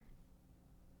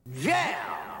Yeah!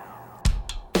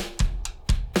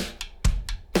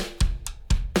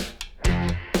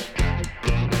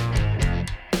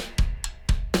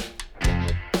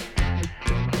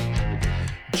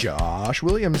 Josh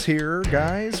Williams here,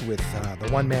 guys, with the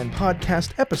One Man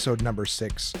Podcast, episode number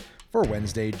 6 for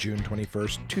Wednesday, June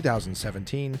 21st,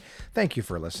 2017. Thank you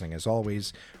for listening, as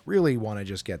always. Really want to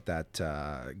just get that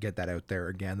out there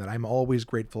again, that I'm always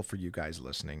grateful for you guys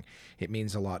listening. It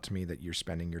means a lot to me that you're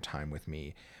spending your time with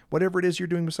me. Whatever it is you're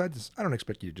doing besides this, I don't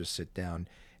expect you to just sit down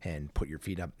and put your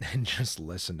feet up and just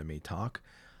listen to me talk.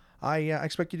 I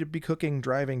expect you to be cooking,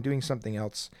 driving, doing something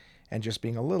else, and just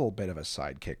being a little bit of a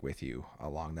sidekick with you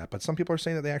along that. But some people are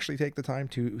saying that they actually take the time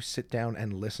to sit down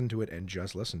and listen to it and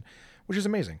just listen, which is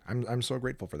amazing. I'm so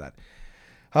grateful for that.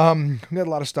 We got a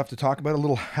lot of stuff to talk about. A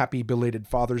little happy belated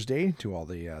Father's Day to all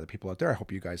the people out there. I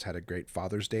hope you guys had a great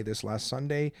Father's Day this last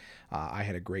Sunday. I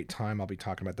had a great time. I'll be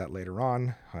talking about that later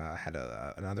on. Had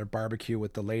another barbecue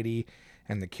with the lady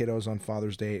and the kiddos on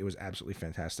Father's Day. It was absolutely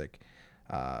fantastic.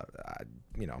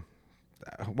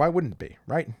 Why wouldn't it be,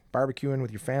 right? Barbecuing with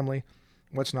your family,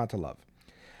 what's not to love?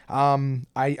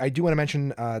 I do want to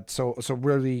mention, so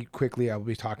really quickly, we're going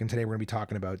to be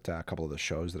talking about a couple of the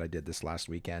shows that I did this last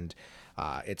weekend.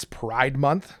 It's Pride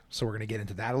Month, so we're going to get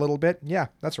into that a little bit. Yeah,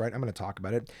 that's right. I'm going to talk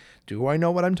about it. Do I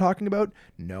know what I'm talking about?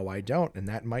 No, I don't. And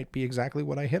that might be exactly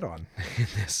what I hit on in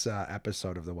this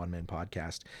episode of the One Man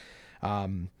Podcast.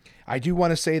 I do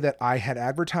want to say that I had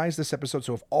advertised this episode,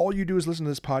 so if all you do is listen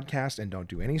to this podcast and don't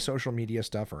do any social media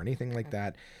stuff or anything like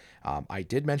that, I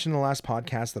did mention in the last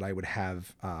podcast that I would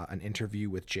have an interview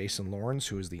with Jason Lawrence,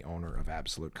 who is the owner of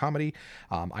Absolute Comedy.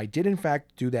 I did, in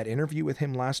fact, do that interview with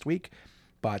him last week,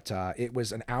 but it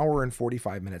was an hour and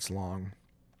 45 minutes long.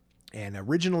 And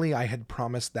originally, I had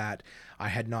promised that I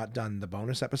had not done the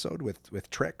bonus episode with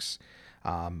Trix.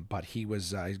 But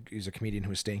he's a comedian who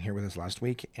was staying here with us last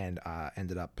week, and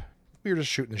ended up, we were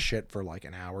just shooting the shit for like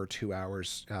an hour, 2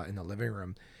 hours in the living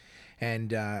room.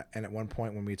 And at one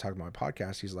point when we talked about my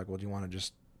podcast, he's like, well, do you want to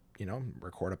just,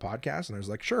 record a podcast? And I was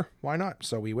like, sure, why not?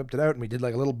 So we whipped it out and we did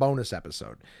like a little bonus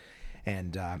episode.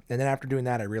 And then after doing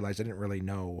that, I realized I didn't really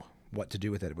know what to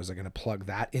do with it. Was I going to plug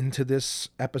that into this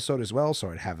episode as well? So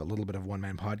I'd have a little bit of One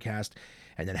Man Podcast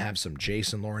and then have some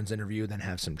Jason Lawrence interview, then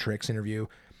have some Trix interview.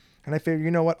 And I figured, you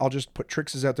know what, I'll just put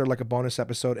Trix's out there like a bonus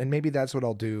episode, and maybe that's what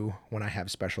I'll do when I have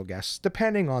special guests,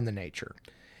 depending on the nature,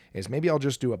 is maybe I'll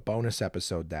just do a bonus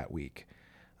episode that week,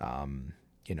 and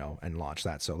launch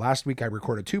that. So last week I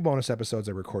recorded 2 bonus episodes.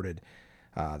 I recorded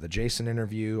the Jason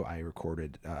interview. I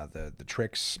recorded the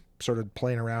Trix sort of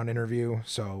playing around interview.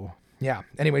 So yeah,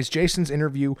 anyways, Jason's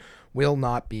interview will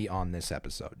not be on this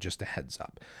episode, just a heads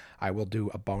up. I will do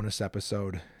a bonus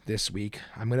episode this week.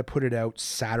 I'm going to put it out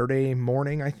Saturday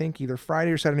morning, I think, either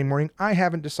Friday or Saturday morning. I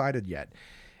haven't decided yet.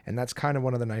 And that's kind of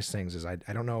one of the nice things is I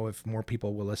don't know if more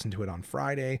people will listen to it on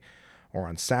Friday or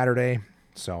on Saturday.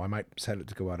 So I might set it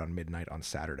to go out on midnight on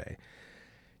Saturday,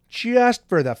 just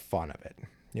for the fun of it.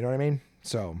 You know what I mean?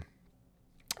 So,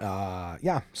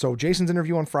 so Jason's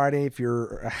interview on Friday. I've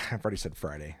already said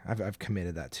Friday. I've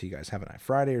committed that to you guys, haven't I?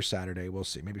 Friday or Saturday. We'll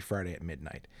see. Maybe Friday at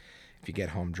midnight. If you get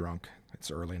home drunk, it's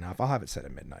early enough. I'll have it set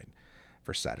at midnight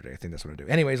for Saturday. I think that's what I'll do.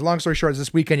 Anyways, long story short, is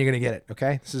this weekend you're going to get it,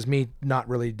 okay? This is me not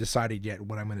really decided yet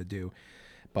what I'm going to do.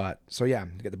 But, so yeah,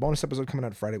 you get the bonus episode coming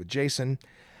out Friday with Jason.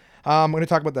 I'm going to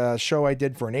talk about the show I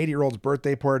did for an 80-year-old's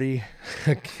birthday party,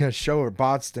 a show at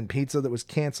Boston Pizza that was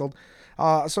canceled.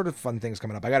 Sort of fun things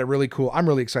coming up. I'm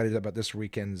really excited about this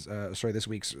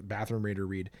week's bathroom reader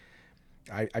read.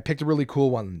 I picked a really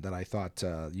cool one that I thought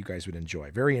you guys would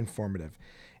enjoy. Very informative.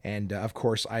 And of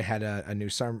course, I had a new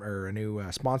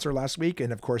sponsor last week,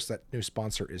 and of course, that new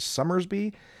sponsor is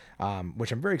Summersby,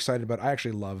 which I'm very excited about. I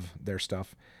actually love their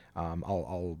stuff.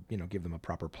 I'll give them a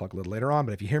proper plug a little later on.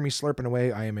 But if you hear me slurping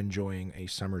away, I am enjoying a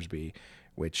Summersby,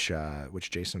 which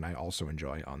Jason and I also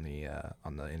enjoy on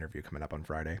the interview coming up on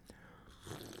Friday.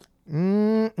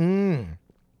 It's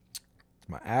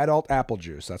my adult apple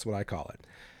juice. That's what I call it.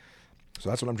 So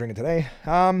that's what I'm drinking today.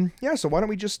 So why don't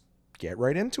we just get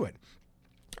right into it?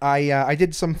 I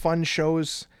did some fun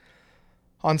shows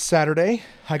on Saturday.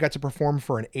 I got to perform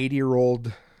for an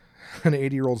 80-year-old's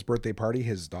birthday party.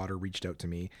 His daughter reached out to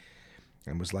me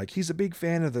and was like, he's a big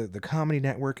fan of the Comedy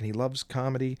Network and he loves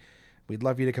comedy. We'd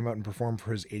love you to come out and perform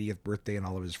for his 80th birthday and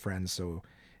all of his friends. So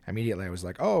immediately I was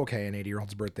like, oh, okay, an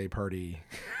 80-year-old's birthday party.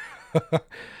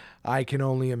 I can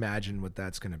only imagine what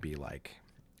that's going to be like.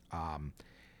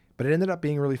 But it ended up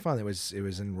being really fun. It was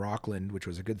in Rockland, which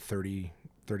was a good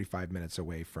 35 minutes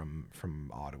away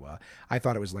from Ottawa. I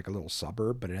thought it was like a little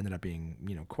suburb, but it ended up being,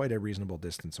 quite a reasonable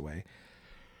distance away.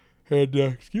 And,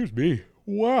 excuse me.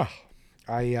 Wow.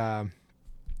 I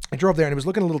I drove there and it was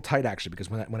looking a little tight actually, because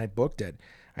when I booked it,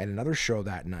 I had another show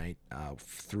that night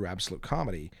through Absolute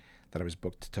Comedy that I was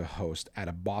booked to host at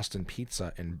a Boston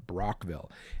Pizza in Brockville,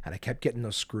 and I kept getting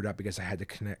those screwed up because I had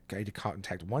to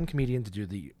contact one comedian to do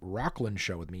the Rockland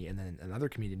show with me, and then another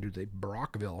comedian to do the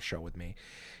Brockville show with me,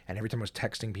 and every time I was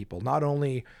texting people, not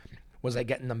only was I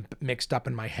getting them mixed up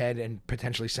in my head and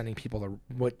potentially sending people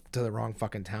to the wrong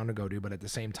fucking town to go to, but at the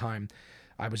same time,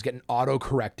 I was getting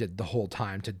auto-corrected the whole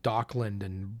time to Dockland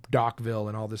and Dockville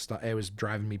and all this stuff. It was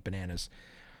driving me bananas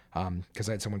because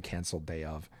I had someone canceled day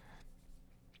of.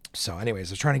 So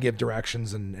anyways, I was trying to give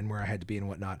directions and where I had to be and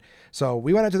whatnot. So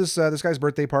we went out to this guy's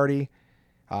birthday party.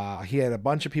 He had a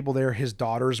bunch of people there. His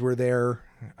daughters were there.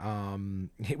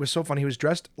 It was so fun. He was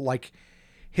dressed like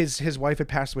his wife had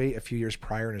passed away a few years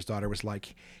prior, and his daughter was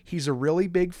like, he's a really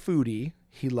big foodie.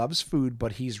 He loves food,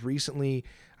 but he's recently,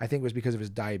 I think it was because of his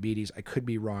diabetes. I could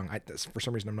be wrong. For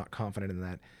some reason, I'm not confident in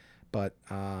that. But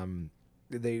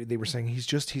they were saying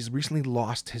he's recently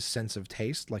lost his sense of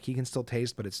taste. Like, he can still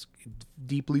taste, but it's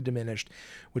deeply diminished,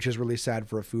 which is really sad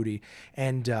for a foodie.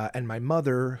 And my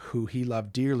mother, who he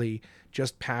loved dearly,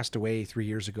 just passed away 3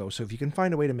 years ago. So if you can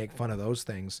find a way to make fun of those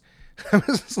things, I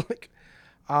was just like,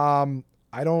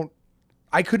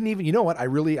 I couldn't even, you know what? I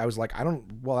was like,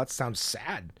 well, that sounds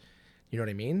sad. You know what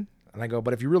I mean? And I go,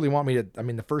 but if you really want me to, I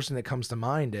mean, the first thing that comes to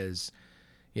mind is,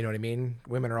 you know what I mean?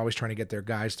 Women are always trying to get their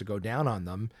guys to go down on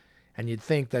them. And you'd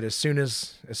think that as soon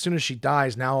as she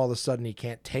dies, now all of a sudden he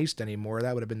can't taste anymore.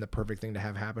 That would have been the perfect thing to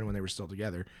have happen when they were still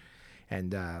together.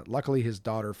 And luckily his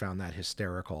daughter found that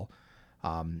hysterical.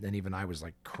 And even I was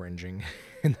like cringing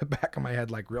in the back of my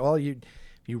head, like, well, you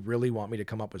really want me to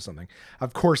come up with something?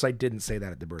 Of course I didn't say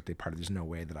that at the birthday party. There's no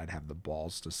way that I'd have the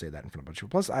balls to say that in front of a bunch of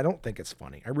people. Plus, I don't think it's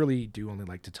funny. I really do only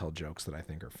like to tell jokes that I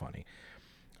think are funny.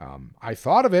 I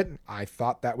thought of it. I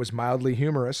thought that was mildly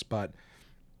humorous, but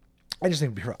I just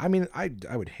think, I mean, I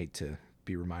would hate to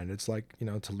be reminded. It's like, you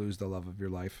know, to lose the love of your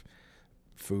life,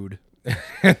 food.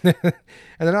 and then,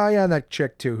 oh yeah, and that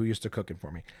chick too, who used to cook it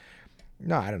for me.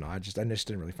 No, I don't know. I just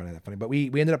didn't really find it that funny, but we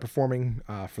ended up performing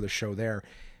for the show there.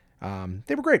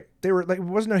 They were great. They were like, it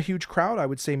wasn't a huge crowd. I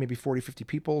would say maybe 40, 50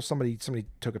 people. Somebody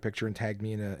took a picture and tagged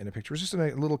me in a picture. It was just in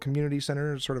a little community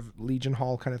center, sort of Legion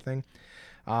Hall kind of thing.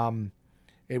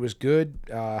 It was good.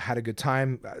 Had a good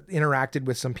time. Interacted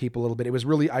with some people a little bit.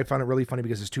 I found it really funny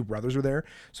because his two brothers were there.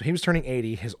 So he was turning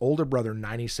 80. His older brother,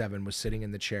 97, was sitting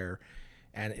in the chair,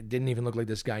 and it didn't even look like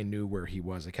this guy knew where he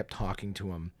was. I kept talking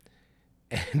to him,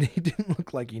 and he didn't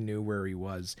look like he knew where he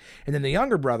was. And then the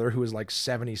younger brother, who was like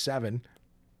 77,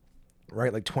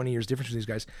 right, like 20 years difference between these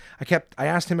guys. I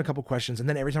asked him a couple questions, and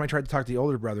then every time I tried to talk to the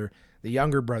older brother, the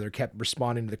younger brother kept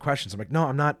responding to the questions. I'm like, no,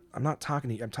 I'm not talking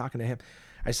to you. I'm talking to him.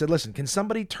 I said, listen, can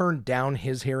somebody turn down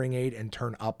his hearing aid and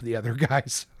turn up the other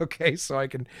guys? Okay, so I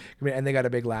can, and they got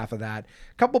a big laugh of that.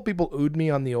 A couple people oohed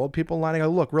me on the old people line. I go,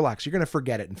 look, relax. You're going to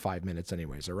forget it in 5 minutes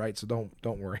anyways, all right? So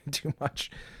don't worry too much.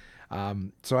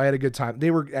 So I had a good time. They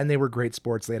were great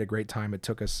sports. They had a great time. It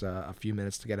took us a few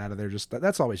minutes to get out of there. Just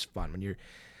that's always fun when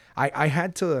I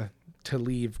had to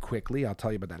leave quickly. I'll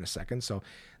tell you about that in a second. So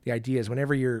the idea is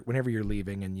whenever you're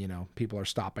leaving and, you know, people are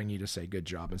stopping you to say good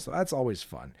job and so that's always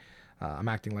fun. I'm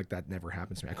acting like that never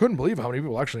happens to me. I couldn't believe how many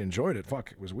people actually enjoyed it.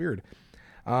 Fuck, it was weird.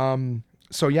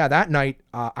 So yeah, that night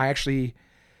I actually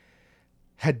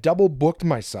had double booked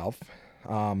myself.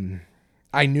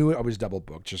 I knew I was double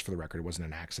booked, just for the record. It wasn't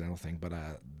an accidental thing, but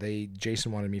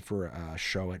Jason wanted me for a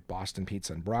show at Boston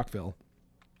Pizza in Brockville.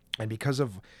 And because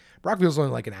of Brockville's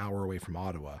only like an hour away from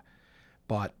Ottawa,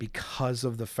 but because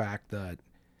of the fact that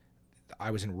I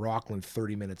was in Rockland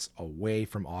 30 minutes away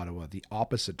from Ottawa, the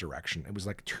opposite direction, it was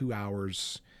like 2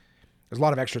 hours. There's a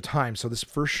lot of extra time. So this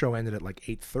first show ended at like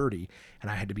 8:30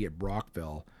 and I had to be at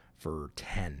Brockville for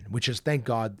 10, which is, thank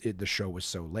God the show was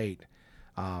so late.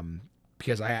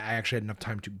 Because I actually had enough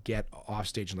time to get off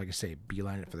stage and, like I say,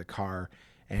 beeline it for the car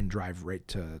and drive right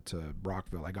to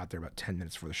Brockville. I got there about 10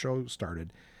 minutes before the show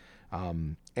started.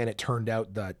 And it turned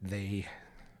out that they,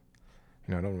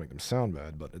 you know, I don't want to make them sound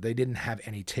bad, but they didn't have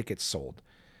any tickets sold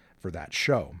for that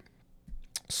show.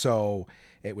 So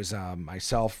it was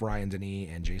myself, Ryan Denis,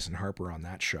 and Jason Harper on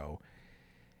that show.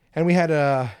 And we had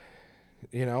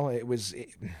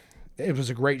it was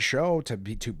a great show to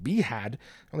be had.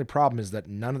 The only problem is that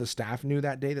none of the staff knew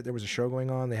that day that there was a show going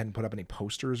on. They hadn't put up any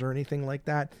posters or anything like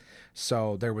that.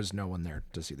 So there was no one there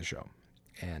to see the show.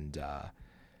 And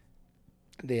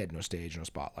they had no stage, no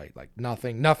spotlight, like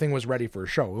nothing was ready for a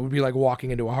show. It would be like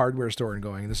walking into a hardware store and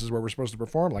going, this is where we're supposed to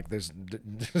perform. Like there's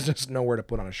just nowhere to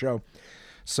put on a show.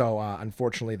 So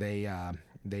unfortunately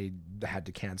they had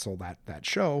to cancel that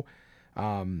show.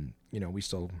 We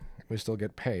still We still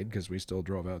get paid because we still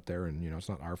drove out there, and it's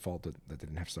not our fault that they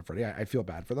didn't have stuff ready. I feel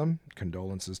bad for them.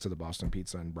 Condolences to the Boston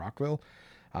Pizza in Brockville.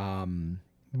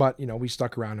 But we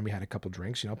stuck around and we had a couple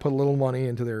drinks. Put a little money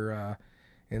into their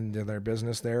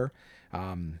business there.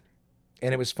 And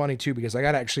it was funny too because I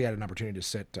actually had an opportunity to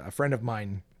sit. A friend of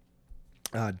mine,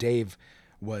 Dave,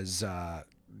 was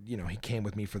he came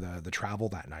with me for the travel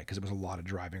that night because it was a lot of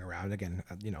driving around. Again,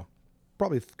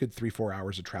 probably a good 3-4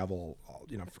 hours of travel,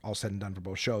 all said and done for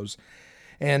both shows.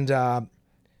 And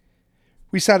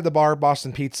we sat at the bar,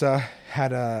 Boston Pizza,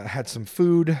 had some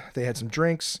food. They had some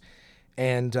drinks.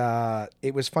 And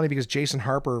it was funny because Jason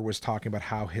Harper was talking about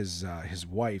how his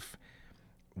wife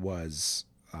was,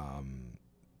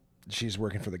 she's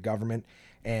working for the government,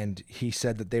 and he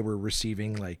said that they were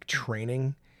receiving like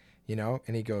training,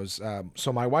 and he goes,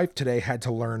 so my wife today had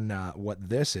to learn what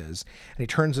this is, and he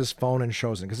turns his phone and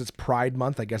shows it because it's Pride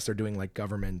Month. I guess they're doing like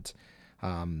government, I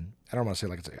don't want to say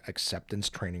like it's acceptance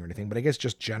training or anything, but I guess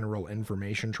just general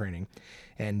information training.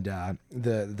 And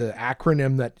the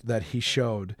acronym that he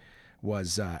showed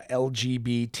was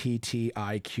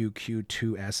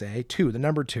LGBTTIQQ2SA, 2, the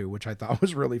number 2, which I thought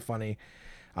was really funny,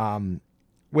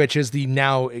 which is the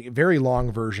now very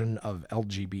long version of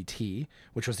LGBT,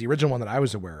 which was the original one that I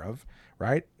was aware of,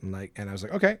 right? And I was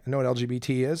like, okay, I know what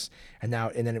LGBT is, and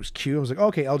then it was Q. I was like,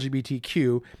 okay,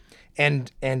 LGBTQ,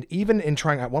 and even in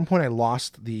trying, at one point I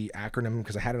lost the acronym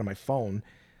because I had it on my phone,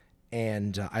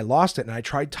 and I lost it, and I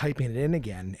tried typing it in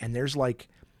again, and there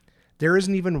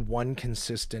isn't even one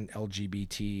consistent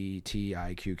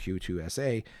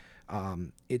LGBTTIQQ2SA.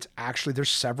 It's actually,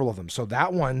 there's several of them. So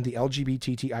that one, the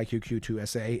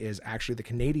LGBTTIQQ2SA, is actually the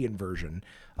Canadian version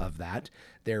of that.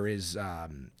 There is, I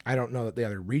don't know the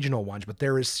other regional ones, but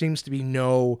seems to be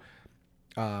no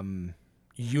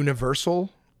universal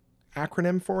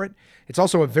acronym for it. It's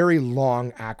also a very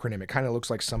long acronym. It kind of looks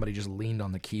like somebody just leaned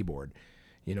on the keyboard.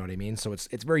 You know what I mean? So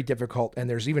it's very difficult. And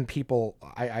there's even people,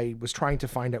 I was trying to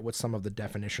find out what some of the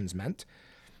definitions meant.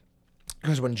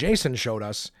 Because when Jason showed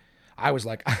us, I was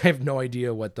like, I have no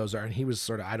idea what those are. And he was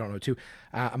sort of, I don't know too.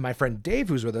 My friend Dave,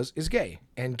 who's with us, is gay.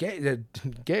 And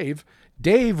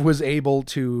Dave was able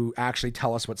to actually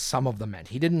tell us what some of them meant.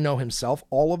 He didn't know himself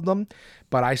all of them,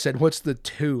 but I said, what's the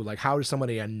 2? Like, how does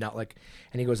somebody and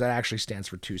he goes, that actually stands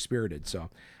for two-spirited.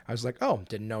 So I was like, oh,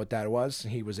 didn't know what that was.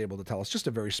 And he was able to tell us just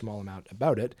a very small amount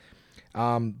about it.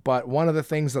 But one of the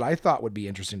things that I thought would be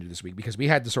interesting to do this week, because we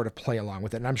had to sort of play along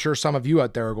with it, and I'm sure some of you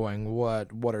out there are going,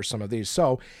 what are some of these?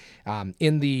 So,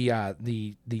 in the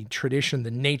tradition,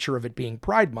 the nature of it being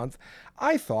Pride Month,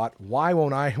 I thought, why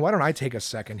don't I take a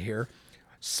second here,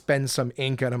 spend some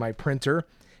ink out of my printer,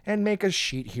 and make a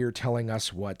sheet here telling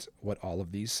us what all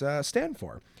of these stand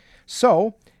for.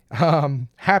 So,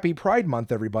 happy Pride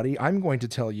Month, everybody. I'm going to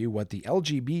tell you what the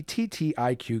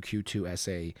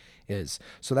LGBTTIQQ2SA is.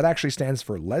 So that actually stands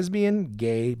for lesbian,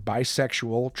 gay,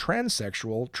 bisexual,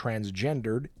 transsexual,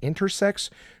 transgendered, intersex,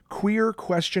 queer,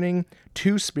 questioning,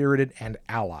 two-spirited, and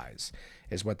allies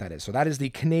is what that is. So that is the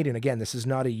Canadian. Again, this is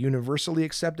not a universally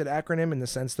accepted acronym in the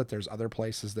sense that there's other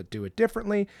places that do it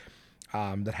differently,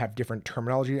 that have different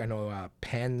terminology. I know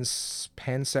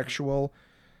pansexual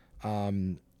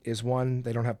is one.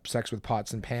 They don't have sex with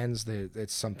pots and pans.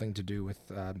 It's something to do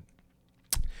with...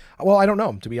 well, I don't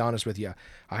know, to be honest with you.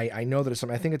 I know that it's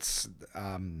something... I think it's...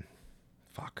 I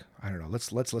don't know.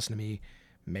 Let's listen to me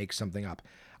make something up.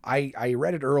 I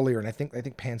read it earlier, and I think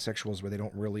pansexual is where they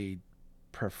don't really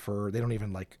prefer... They don't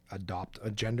even, adopt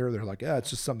a gender. They're like, yeah, it's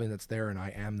just something that's there, and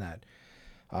I am that.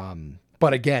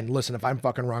 But again, listen, if I'm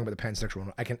fucking wrong with the pansexual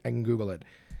one, I can Google it.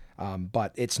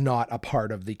 But it's not a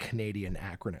part of the Canadian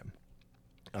acronym.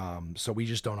 So we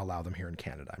just don't allow them here in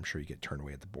Canada. I'm sure you get turned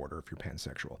away at the border if you're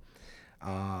pansexual.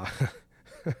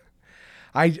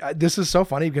 This is so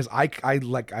funny because I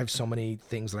have so many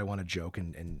things that I want to joke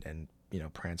and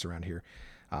prance around here.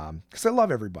 Cause I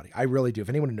love everybody. I really do. If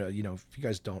anyone knows, if you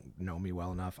guys don't know me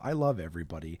well enough, I love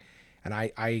everybody. And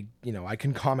I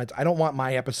can comment. I don't want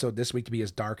my episode this week to be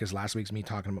as dark as last week's, me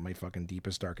talking about my fucking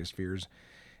deepest, darkest fears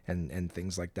and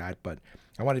things like that. But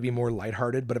I want it to be more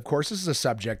lighthearted. But of course, this is a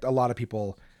subject a lot of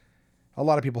people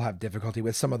have difficulty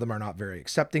with. Some of them are not very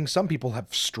accepting. Some people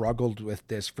have struggled with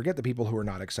this. Forget the people who are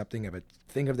not accepting of it.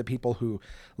 Think of the people who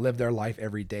live their life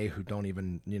every day, who don't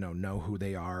even, know who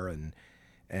they are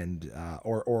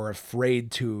or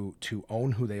afraid to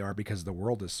own who they are because the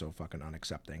world is so fucking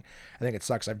unaccepting. I think it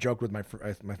sucks. I've joked with my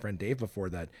friend Dave before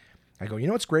that I go,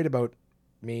 what's great about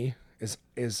me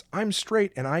is I'm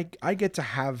straight and I get to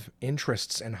have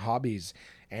interests and hobbies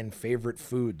and favorite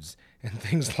foods and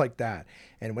things like that.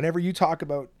 And whenever you talk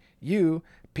about you,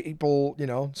 people,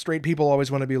 straight people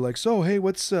always want to be like, so, hey,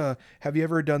 have you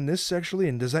ever done this sexually?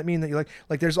 And does that mean that you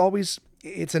like, there's always,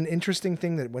 it's an interesting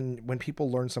thing that when people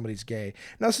learn somebody's gay.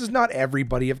 Now, this is not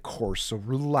everybody, of course, so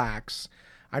relax.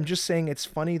 I'm just saying it's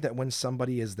funny that when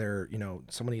somebody is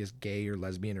somebody is gay or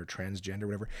lesbian or transgender,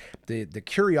 whatever, the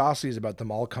curiosities about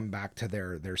them all come back to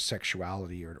their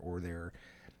sexuality or their,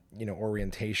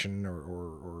 orientation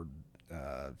or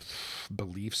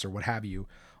beliefs or what have you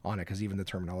on it. Because even the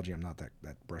terminology, I'm not that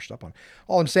brushed up on.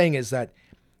 All I'm saying is that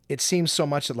it seems so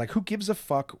much that, like, who gives a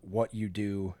fuck what you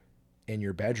do in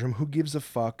your bedroom? Who gives a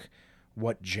fuck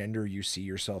what gender you see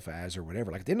yourself as or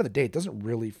whatever? Like, at the end of the day, it doesn't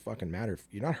really fucking matter. If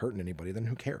you're not hurting anybody, then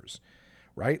who cares,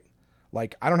 right?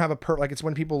 Like, I don't have like, it's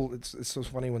when people, it's so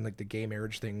funny when, like, the gay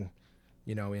marriage thing,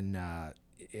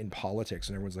 in politics,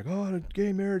 and everyone's like, oh,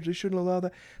 gay marriage, they shouldn't allow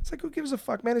that. It's like, who gives a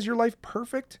fuck, man? Is your life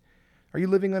perfect? Are you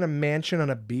living on a mansion on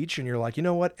a beach and you're like, you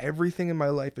know what? Everything in my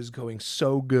life is going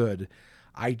so good.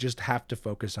 I just have to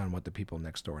focus on what the people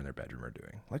next door in their bedroom are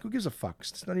doing. Like, who gives a fuck?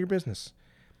 It's none of your business.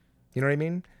 You know what I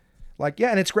mean? Like,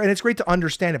 yeah, and it's great. It's great to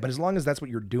understand it, but as long as that's what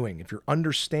you're doing, if you're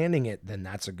understanding it, then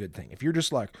that's a good thing. If you're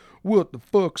just like, what the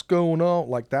fuck's going on?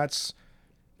 Like, that's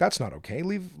not okay.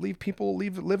 Leave people,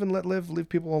 live and let live, leave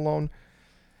people alone.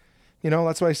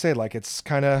 That's what I say. Like, it's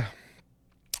kind of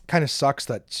sucks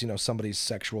that, somebody's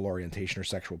sexual orientation or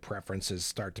sexual preferences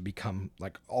start to become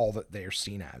like all that they're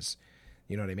seen as.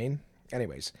 You know what I mean?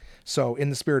 Anyways, so in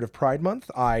the spirit of Pride Month,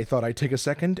 I thought I'd take a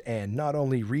second and not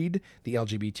only read the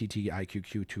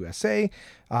LGBTIQQ2SA,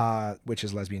 which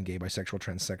is lesbian, gay, bisexual,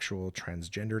 transsexual,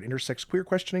 transgendered, intersex, queer,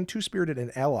 questioning, two-spirited,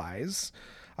 and allies,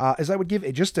 as I would give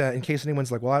it just in case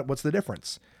anyone's like, well, what's the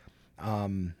difference?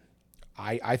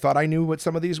 I thought I knew what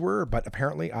some of these were, but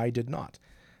apparently I did not.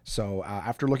 So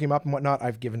after looking them up and whatnot,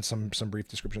 I've given some brief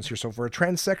descriptions here. So for a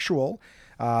transsexual,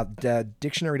 the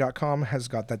dictionary.com has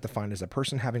got that defined as a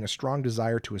person having a strong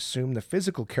desire to assume the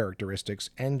physical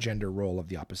characteristics and gender role of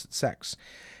the opposite sex,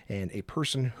 and a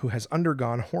person who has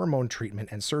undergone hormone treatment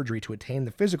and surgery to attain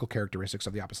the physical characteristics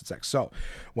of the opposite sex. So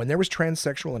when there was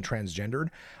transsexual and transgendered,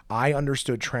 I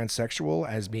understood transsexual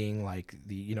as being like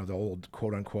the old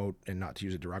quote unquote, and not to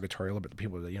use it derogatory, but the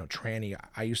people that, tranny.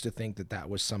 I used to think that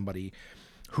was somebody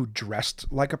who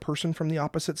dressed like a person from the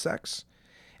opposite sex.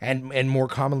 And more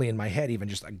commonly in my head, even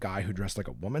just a guy who dressed like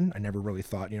a woman. I never really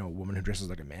thought, a woman who dresses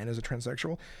like a man is a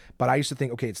transsexual. But I used to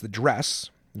think, okay, it's the dress.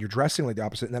 You're dressing like the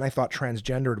opposite. And then I thought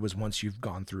transgendered was once you've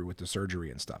gone through with the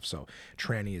surgery and stuff. So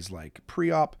tranny is like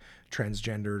pre-op.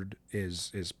 Transgendered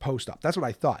is post-op. That's what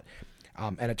I thought.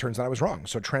 And it turns out I was wrong.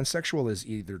 So transsexual is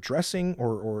either dressing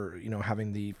or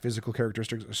having the physical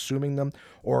characteristics, assuming them,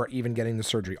 or even getting the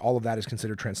surgery. All of that is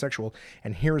considered transsexual.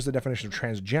 And here is the definition of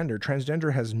transgender.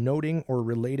 Transgender has noting or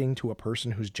relating to a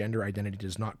person whose gender identity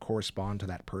does not correspond to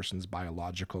that person's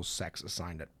biological sex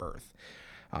assigned at birth.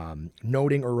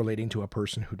 Noting or relating to a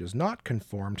person who does not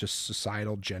conform to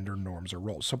societal gender norms or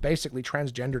roles. So basically,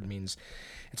 transgendered means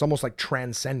it's almost like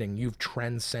transcending. You've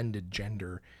transcended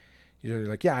gender. You're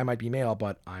like, yeah, I might be male,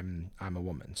 but I'm a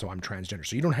woman, so I'm transgender.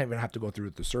 So you don't even have to go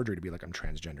through the surgery to be like, I'm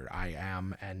transgender. I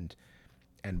am and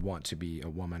want to be a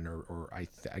woman, or I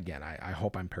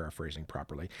hope I'm paraphrasing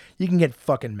properly. You can get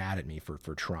fucking mad at me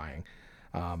for trying.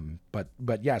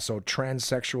 But yeah, so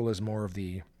transsexual is more of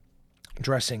the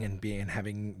dressing and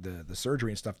having the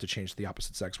surgery and stuff to change to the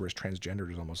opposite sex, whereas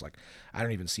transgender is almost like, I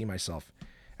don't even see myself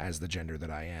as the gender that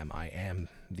I am. I am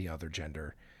the other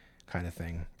gender kind of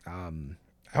thing.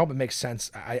 I hope it makes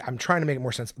sense. I'm trying to make it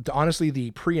more sense. Honestly,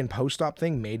 the pre and post-op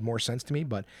thing made more sense to me,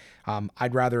 but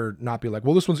I'd rather not be like,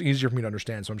 well, this one's easier for me to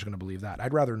understand, so I'm just going to believe that.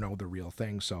 I'd rather know the real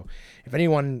thing. So if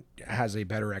anyone has a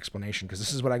better explanation, because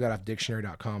this is what I got off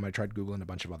dictionary.com. I tried Googling a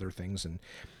bunch of other things, and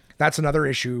that's another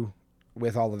issue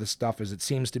with all of this stuff, is it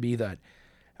seems to be that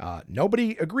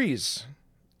nobody agrees.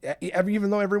 Even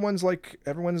though everyone's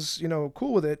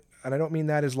cool with it, and I don't mean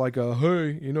that as like a,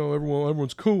 hey,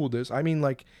 everyone's cool with this. I mean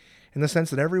like, in the sense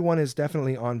that everyone is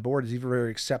definitely on board, is even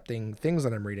very accepting things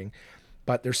that I'm reading,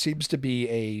 but there seems to be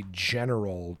a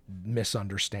general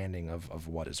misunderstanding of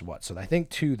what is what. So I think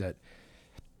too that,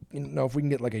 if we can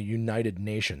get like a United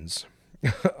Nations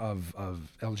of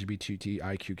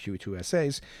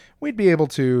LGBTIQQ2SAs, we'd be able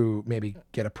to maybe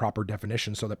get a proper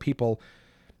definition so that people,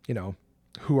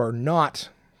 who are not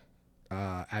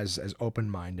as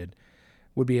open-minded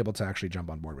would be able to actually jump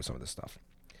on board with some of this stuff.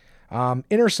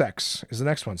 Intersex is the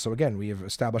next one. So again, we have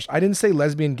established, I didn't say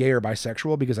lesbian, gay, or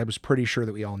bisexual because I was pretty sure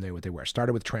that we all knew what they were. I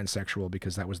started with transsexual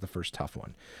because that was the first tough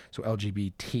one. So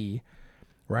LGBT,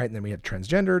 right? And then we have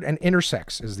transgendered, and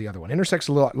intersex is the other one. Intersex is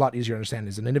a lot easier to understand.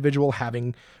 Is an individual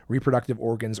having reproductive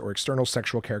organs or external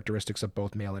sexual characteristics of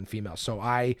both male and female. So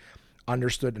I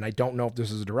understood, and I don't know if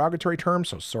this is a derogatory term,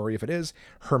 so sorry if it is.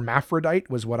 Hermaphrodite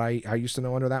was what I used to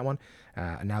know under that one.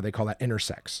 And now they call that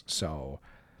intersex. So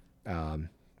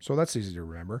that's easy to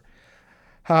remember.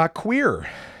 Queer.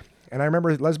 And I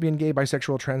remember lesbian, gay,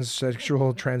 bisexual,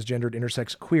 transsexual, transgendered,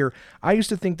 intersex, queer. I used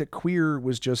to think that queer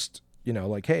was just,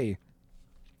 like, hey,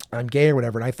 I'm gay or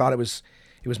whatever. And I thought it was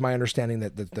my understanding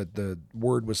that the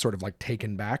word was sort of like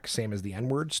taken back, same as the N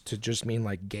words, to just mean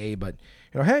like gay, but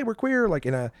hey, we're queer, like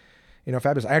in a,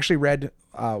 fabulous. I actually read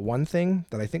one thing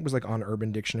that I think was like on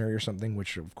Urban Dictionary or something,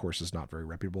 which of course is not very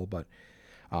reputable, but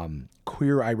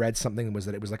queer, I read something was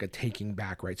that it was like a taking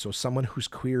back, right? So someone who's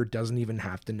queer doesn't even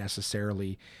have to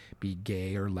necessarily be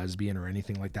gay or lesbian or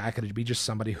anything like that. It could be just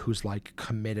somebody who's like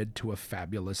committed to a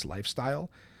fabulous lifestyle.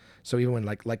 So even when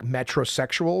like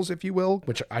metrosexuals, if you will,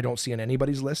 which I don't see in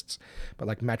anybody's lists, but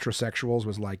like metrosexuals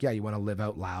was like, yeah, you want to live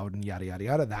out loud and yada, yada,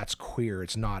 yada. That's queer.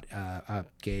 It's not a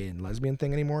gay and lesbian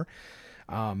thing anymore.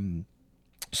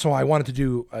 So I wanted to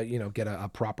do, get a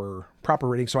proper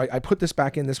rating. So I put this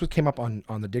back in. This came up on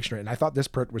the dictionary, and I thought this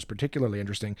part was particularly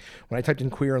interesting. When I typed in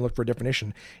queer and looked for a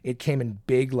definition, it came in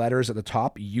big letters at the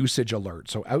top, usage alert.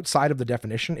 So outside of the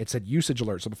definition, it said usage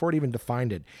alert. So before it even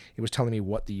defined it, it was telling me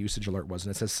what the usage alert was.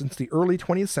 And it says, since the early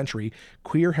 20th century,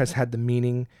 queer has had the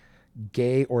meaning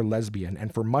gay or lesbian,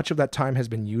 and for much of that time has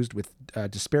been used with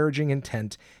disparaging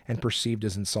intent and perceived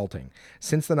as insulting.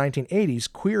 Since the 1980s,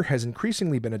 queer has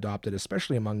increasingly been adopted,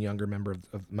 especially among younger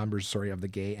members of the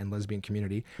gay and lesbian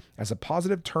community, as a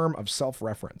positive term of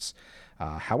self-reference.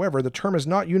 However, the term is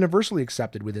not universally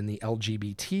accepted within the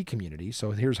LGBT community.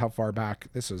 So here's how far back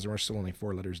this is. We're still only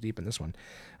 4 letters deep in this one.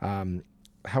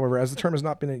 However, as the term has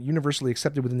not been universally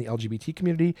accepted within the LGBT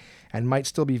community and might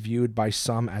still be viewed by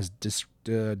some as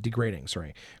degrading.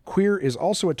 Queer is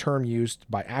also a term used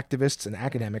by activists and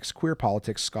academics, queer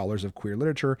politics, scholars of queer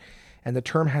literature, and the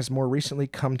term has more recently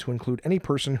come to include any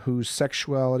person whose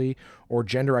sexuality or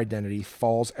gender identity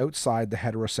falls outside the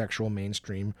heterosexual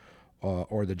mainstream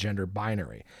or the gender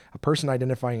binary. A person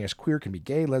identifying as queer can be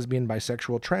gay, lesbian,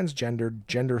 bisexual, transgender,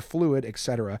 gender fluid,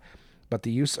 etc., but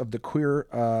the use of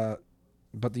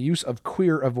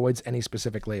queer avoids any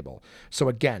specific label. So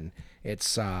again,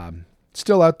 it's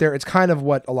still out there. It's kind of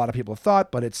what a lot of people have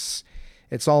thought, but it's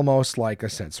almost like I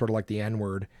said, sort of like the N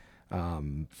word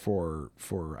for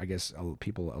I guess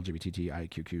people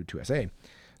LGBTIQQ2SA.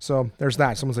 So there's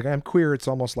that. Someone's like, I'm queer. It's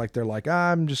almost like they're like,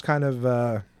 I'm just kind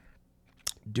of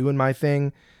doing my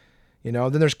thing,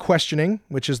 Then there's questioning,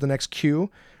 which is the next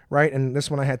Q. Right, and this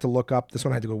one I had to look up. This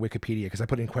one I had to go to Wikipedia because I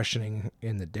put in questioning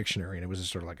in the dictionary, and it was just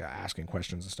sort of like asking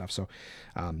questions and stuff. So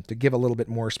to give a little bit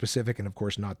more specific, and of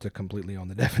course not to completely own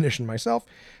the definition myself,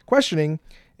 questioning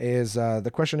is the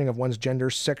questioning of one's gender,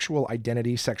 sexual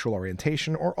identity, sexual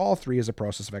orientation, or all three is a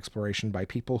process of exploration by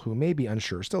people who may be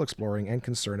unsure, still exploring, and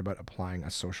concerned about applying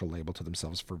a social label to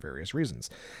themselves for various reasons.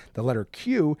 The letter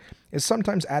Q is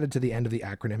sometimes added to the end of the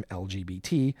acronym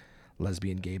LGBT,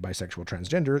 lesbian, gay, bisexual,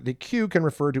 transgender. The Q can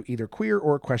refer to either queer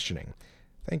or questioning.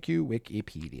 Thank you,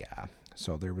 Wikipedia.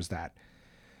 So there was that.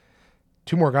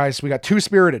 2 more, guys. We got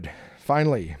two-spirited,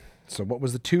 finally. So what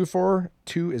was the 2 for?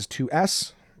 2 is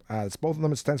 2S. It's both of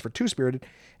them. It stands for two-spirited.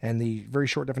 And the very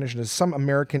short definition is some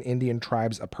American Indian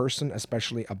tribes, a person,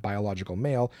 especially a biological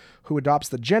male, who adopts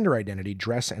the gender identity,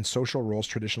 dress, and social roles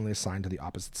traditionally assigned to the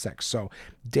opposite sex. So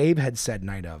Dave had said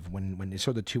night of when they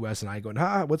showed the 2S, and I go,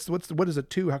 what is a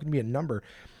 2? How can it be a number?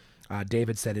 Dave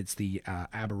had said it's the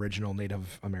Aboriginal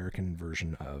Native American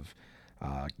version of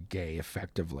gay,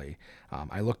 effectively.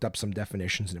 I looked up some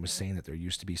definitions, and it was saying that there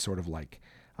used to be sort of like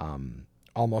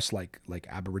almost like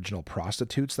Aboriginal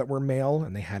prostitutes that were male,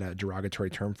 and they had a derogatory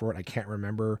term for it. I can't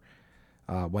remember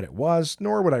what it was,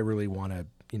 nor would I really want to,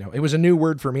 it was a new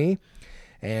word for me,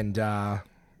 and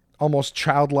almost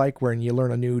childlike, where you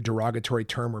learn a new derogatory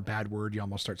term or bad word, you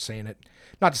almost start saying it.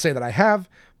 Not to say that I have,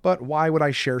 but why would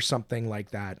I share something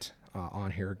like that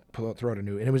on here, throw out a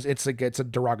new, and it's a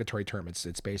derogatory term.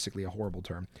 It's basically a horrible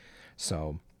term.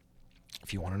 So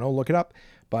if you want to know, look it up,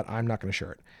 but I'm not going to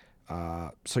share it.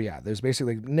 So yeah, there's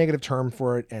basically a negative term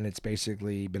for it, and it's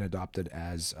basically been adopted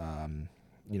as,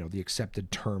 the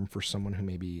accepted term for someone who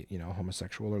may be,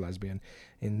 homosexual or lesbian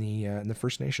in the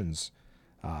First Nations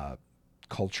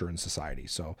culture and society.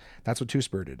 So that's what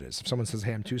two-spirited is. If someone says,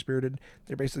 "Hey, I'm two-spirited,"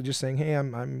 they're basically just saying, "Hey,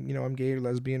 I'm gay or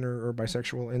lesbian or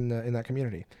bisexual in that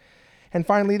community." And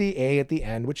finally, the A at the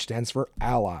end, which stands for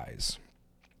allies.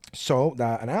 So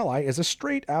an ally is a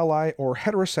straight ally or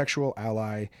heterosexual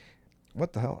ally.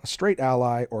 What the hell? A straight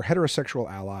ally or heterosexual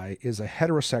ally is a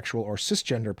heterosexual or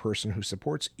cisgender person who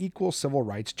supports equal civil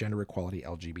rights, gender equality,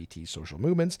 LGBT social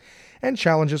movements, and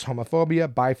challenges homophobia,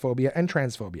 biphobia, and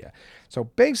transphobia. So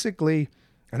basically,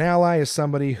 An ally is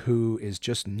somebody who is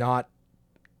just not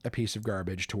a piece of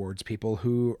garbage towards people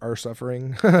who are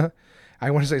suffering. I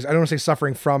don't want to say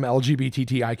suffering from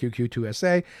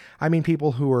LGBTIQQ2SA. I mean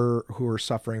people who are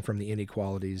suffering from the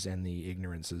inequalities and the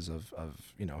ignorances of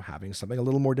having something a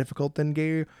little more difficult than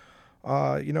gay,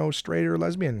 straight or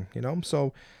lesbian.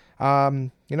 So.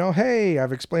 Hey,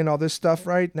 I've explained all this stuff,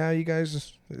 right? Now you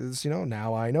guys,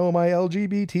 now I know my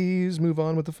LGBTs. Move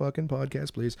on with the fucking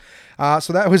podcast, please.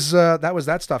 So that was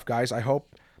that stuff, guys. I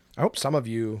hope some of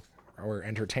you were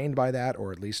entertained by that,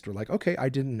 or at least were like, okay, I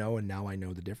didn't know, and now I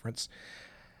know the difference.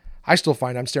 I still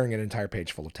find I'm staring at an entire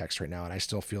page full of text right now, and I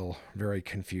still feel very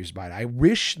confused by it. I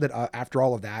wish that after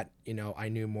all of that, I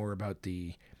knew more about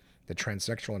the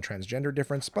transsexual and transgender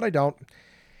difference, but I don't.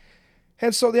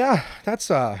 And so, yeah, that's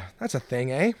a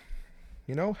thing, eh?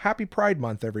 Happy Pride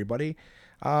Month, everybody.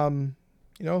 Love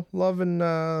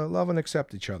and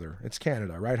accept each other. It's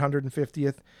Canada, right?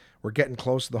 150th. We're getting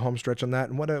close to the home stretch on that.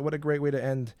 And what a great way to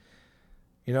end,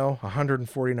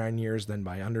 149 years then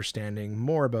by understanding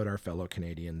more about our fellow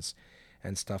Canadians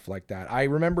and stuff like that. I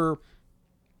remember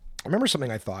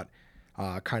something I thought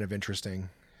kind of interesting.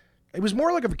 It was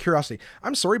more like of a curiosity.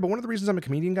 I'm sorry, but one of the reasons I'm a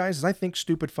comedian, guys, is I think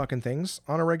stupid fucking things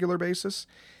on a regular basis.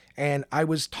 And I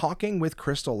was talking with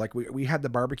Crystal, like we had the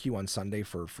barbecue on Sunday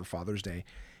for Father's Day.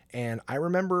 And I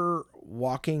remember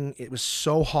walking, it was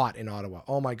so hot in Ottawa.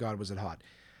 Oh my God, was it hot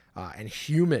and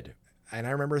humid. And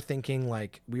I remember thinking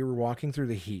like we were walking through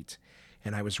the heat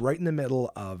and I was right in the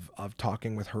middle of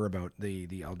talking with her about the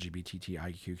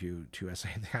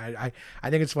LGBTIQQ2SA. I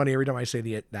think it's funny every time I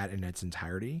say that in its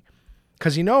entirety.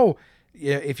 Because,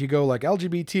 if you go like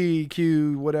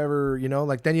LGBTQ, whatever,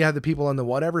 like then you have the people in the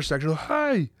whatever section. Like,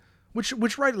 hi,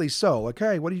 which rightly so. Like,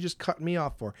 hey, what are you just cutting me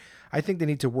off for? I think they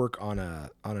need to work on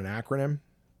an acronym.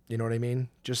 You know what I mean?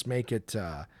 Just make it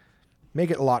a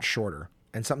lot shorter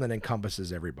and something that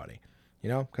encompasses everybody.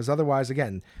 Because otherwise,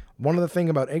 again, one of the things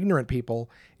about ignorant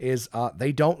people is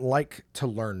they don't like to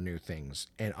learn new things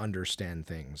and understand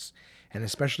things, and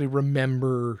especially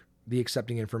remember the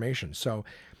accepting information. So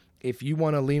if you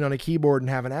want to lean on a keyboard and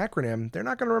have an acronym, they're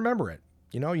not going to remember it.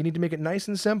 You need to make it nice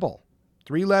and simple.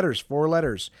 3 letters, 4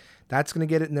 letters. That's going to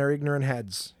get it in their ignorant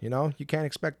heads. You can't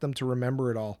expect them to remember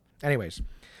it all. Anyways,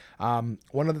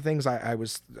 one of the things I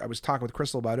was talking with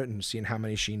Crystal about it and seeing how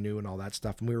many she knew and all that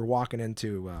stuff. And we were walking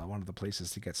into one of the places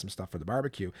to get some stuff for the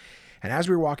barbecue. And as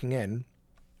we were walking in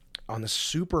on the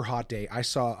super hot day, I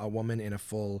saw a woman in a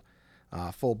full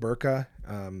burqa,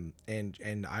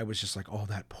 and I was just like, oh,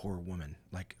 that poor woman.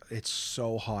 Like, it's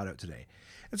so hot out today.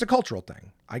 It's a cultural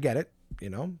thing. I get it,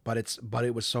 but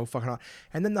it was so fucking hot.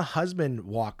 And then the husband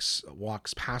walks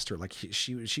past her, like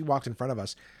she walked in front of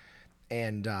us,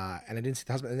 and I didn't see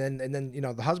the husband. And then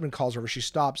the husband calls her over. She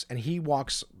stops, and he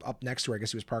walks up next to her. I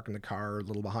guess he was parking the car a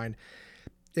little behind,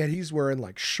 and he's wearing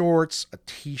like shorts, a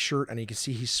t-shirt, and you can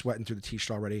see he's sweating through the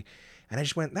t-shirt already. And I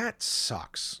just went, that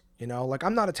sucks. Like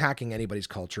I'm not attacking anybody's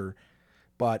culture,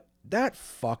 but that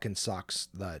fucking sucks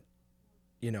that,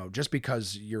 just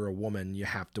because you're a woman, you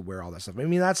have to wear all that stuff. I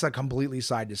mean, that's a completely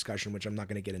side discussion, which I'm not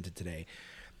going to get into today.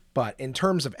 But in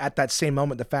terms of at that same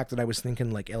moment, the fact that I was thinking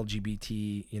like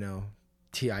LGBT,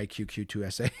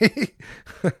 TIQQ2SA,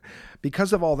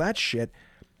 because of all that shit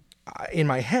in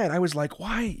my head, I was like,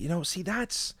 why, see,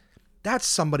 that's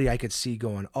somebody I could see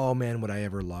going, oh man, would I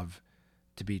ever love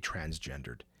to be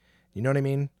transgendered? You know what I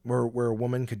mean? Where a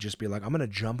woman could just be like, I'm going to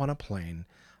jump on a plane.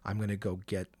 I'm going to go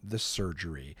get the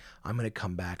surgery. I'm going to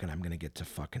come back and I'm going to get to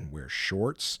fucking wear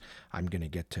shorts. I'm going to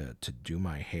get to do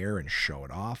my hair and show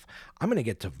it off. I'm going to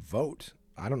get to vote.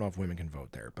 I don't know if women can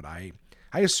vote there, but I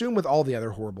assume with all the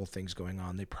other horrible things going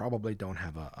on, they probably don't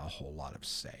have a whole lot of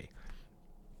say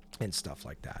and stuff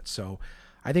like that. So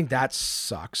I think that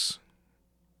sucks.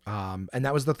 And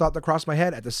that was the thought that crossed my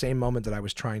head at the same moment that I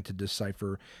was trying to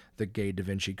decipher the gay Da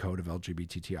Vinci Code of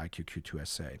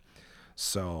LGBTIQQ2SA.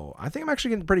 So I think I'm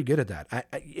actually getting pretty good at that.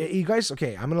 You guys,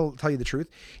 okay, I'm going to tell you the truth.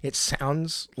 It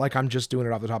sounds like I'm just doing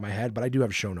it off the top of my head, but I do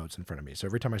have show notes in front of me. So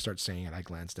every time I start saying it, I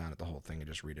glance down at the whole thing and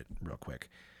just read it real quick.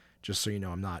 Just so you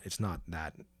know, it's not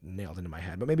that nailed into my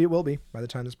head, but maybe it will be by the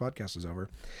time this podcast is over.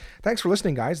 Thanks for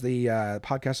listening, guys. The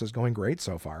podcast is going great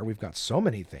so far. We've got so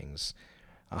many things.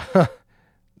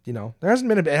 It hasn't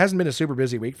been a super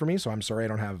busy week for me, so I'm sorry I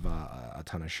don't have a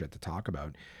ton of shit to talk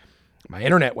about. My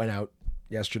internet went out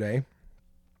yesterday.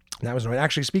 That was annoying.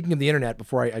 Actually, speaking of the internet,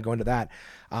 before I go into that,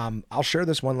 I'll share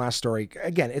this one last story.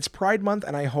 Again, it's Pride Month,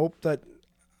 and I hope that,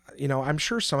 I'm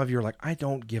sure some of you are like, I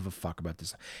don't give a fuck about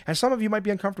this. And some of you might be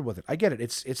uncomfortable with it. I get it.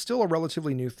 It's still a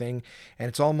relatively new thing, and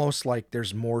it's almost like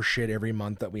there's more shit every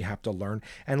month that we have to learn.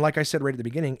 And like I said right at the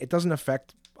beginning, it doesn't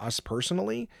affect us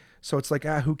personally, so it's like,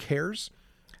 who cares?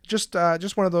 just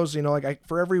one of those, like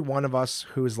for every one of us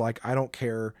who's like, I don't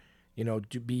care,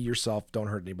 be yourself, don't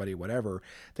hurt anybody, whatever.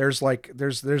 There's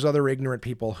other ignorant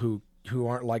people who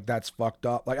aren't like, that's fucked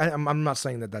up. Like I'm not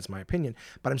saying that that's my opinion,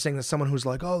 but I'm saying that someone who's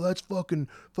like, oh, that's fucking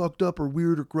fucked up or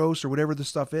weird or gross or whatever the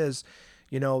stuff is,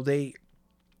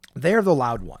 they're the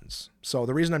loud ones. So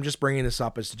the reason I'm just bringing this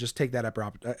up is to just take that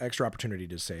extra opportunity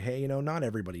to say, hey, not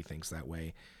everybody thinks that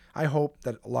way. I hope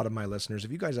that a lot of my listeners,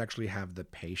 if you guys actually have the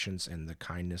patience and the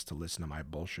kindness to listen to my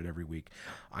bullshit every week,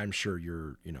 I'm sure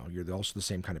you're also the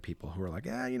same kind of people who are like,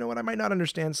 you know what, I might not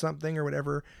understand something or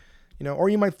whatever, or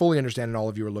you might fully understand, and all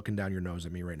of you are looking down your nose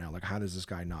at me right now. Like, how does this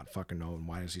guy not fucking know, and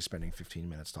why is he spending 15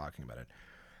 minutes talking about it?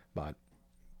 But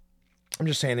I'm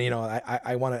just saying,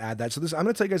 I want to add that. So I'm going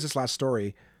to tell you guys this last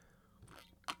story.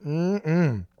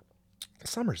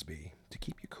 Summersby, to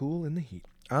keep you cool in the heat.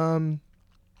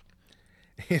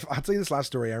 If I'll tell you this last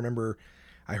story, I remember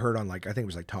I heard on I think it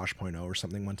was like Tosh.0 or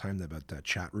something one time about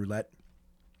chat roulette,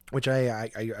 which I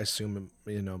assume,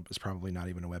 is probably not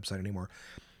even a website anymore.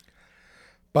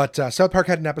 But South Park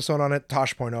had an episode on it.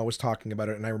 Tosh.0 was talking about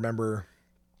it, and I remember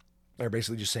they're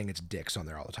basically just saying it's dicks on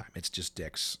there all the time. It's just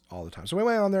dicks all the time. So we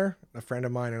went on there. A friend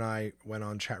of mine and I went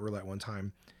on chat roulette one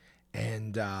time.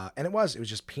 And it was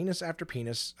just penis after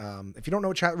penis. If you don't know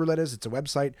what chat roulette is, it's a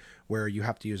website where you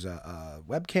have to use a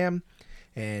webcam,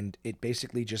 and it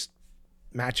basically just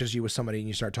matches you with somebody and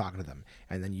you start talking to them.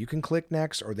 And then you can click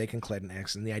next or they can click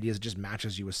next. And the idea is it just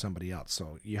matches you with somebody else.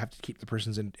 So you have to keep the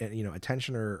person's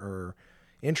attention or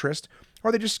interest,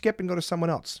 or they just skip and go to someone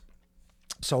else.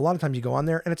 So a lot of times you go on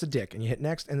there and it's a dick, and you hit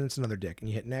next and it's another dick, and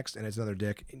you hit next and it's another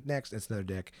dick, next and it's another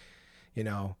dick,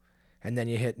 and then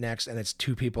you hit next and it's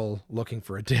two people looking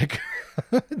for a dick.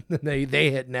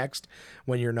 they hit next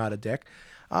when you're not a dick.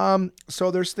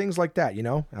 So there's things like that,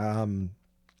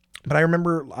 but I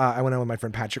remember I went out with my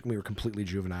friend Patrick, and we were completely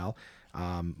juvenile.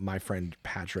 My friend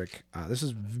Patrick, this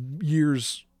is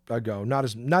years ago, not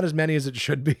as many as it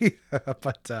should be,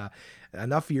 but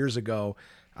enough years ago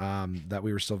that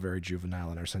we were still very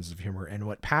juvenile in our sense of humor. And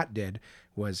what Pat did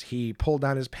was he pulled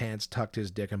down his pants, tucked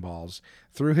his dick and balls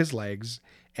through his legs,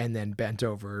 and then bent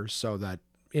over so that,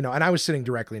 and I was sitting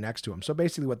directly next to him. So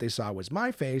basically what they saw was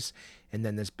my face and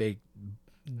then this big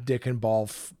dick and ball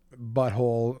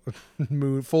butthole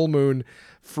full moon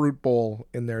fruit bowl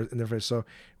in their face. So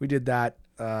we did that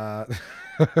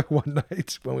one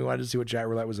night when we wanted to see what chat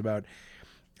roulette was about.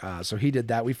 So he did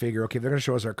that. We figure, okay, if they're going to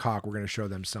show us our cock, we're going to show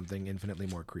them something infinitely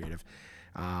more creative.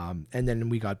 And then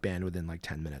we got banned within like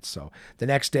 10 minutes. So the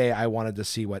next day I wanted to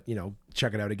see what,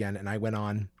 check it out again. And I went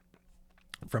on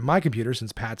from my computer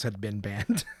since Pat's had been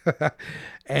banned.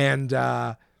 And,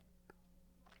 I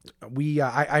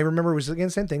remember it was again,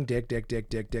 same thing, dick.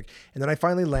 And then I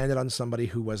finally landed on somebody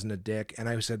who wasn't a dick. And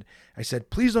I said,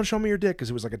 please don't show me your dick. Cause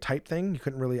it was like a type thing. You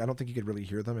couldn't really, I don't think you could really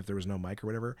hear them if there was no mic or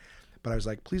whatever. But I was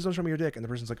like, please don't show me your dick. And the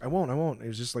person's like, I won't. It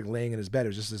was just like laying in his bed. It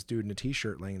was just this dude in a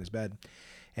t-shirt laying in his bed.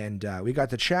 And we got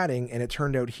to chatting, and it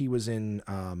turned out he was in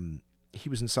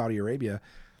Saudi Arabia.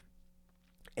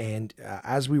 And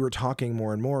as we were talking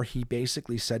more and more, he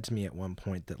basically said to me at one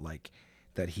point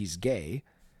that he's gay.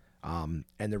 And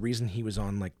the reason he was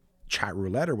on like chat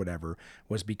roulette or whatever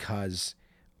was because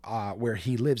where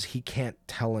he lives, he can't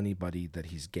tell anybody that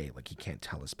he's gay. Like he can't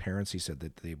tell his parents. He said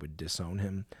that they would disown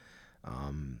him.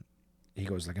 He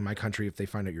goes, like, in my country, if they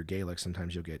find out you're gay, like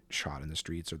sometimes you'll get shot in the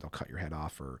streets or they'll cut your head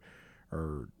off or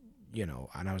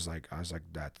and I was like,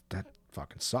 that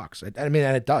fucking sucks. I mean,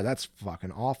 and it does. That's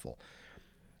fucking awful.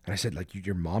 And I said, like,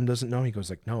 your mom doesn't know? He goes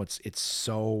like, no, it's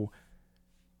so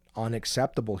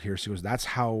unacceptable here. So he goes, that's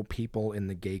how people in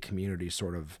the gay community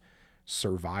sort of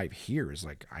survive here, is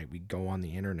like, we go on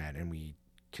the internet and we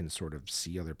can sort of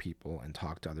see other people and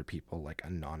talk to other people like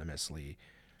anonymously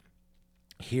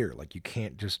here. Like you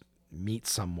can't just meet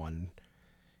someone,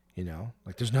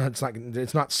 like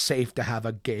it's not safe to have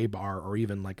a gay bar or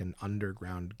even like an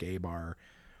underground gay bar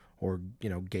or,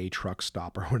 gay truck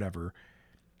stop or whatever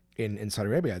in Saudi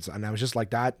Arabia. And I was just like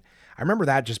that. I remember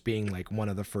that just being like one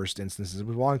of the first instances. It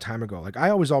was a long time ago. Like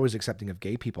I was always accepting of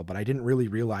gay people, but I didn't really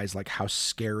realize like how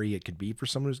scary it could be for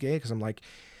someone who's gay. Cause I'm like,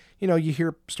 you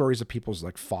hear stories of people's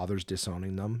like fathers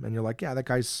disowning them and you're like, yeah, that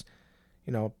guy's,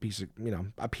 a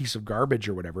piece of garbage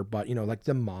or whatever. But, like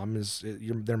their mom is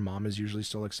usually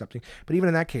still accepting. But even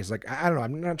in that case, like, I don't know,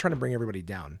 I'm not trying to bring everybody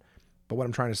down, but what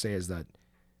I'm trying to say is that,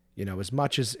 as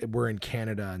much as we're in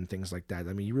Canada and things like that,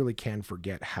 I mean, you really can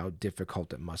forget how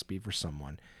difficult it must be for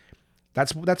someone.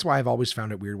 That's why I've always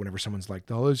found it weird whenever someone's like,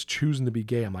 oh, it's choosing to be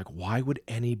gay. I'm like, why would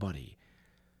anybody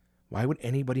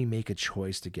make a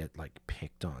choice to get like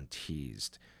picked on,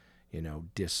 teased,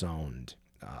 disowned,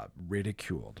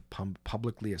 ridiculed,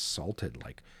 publicly assaulted.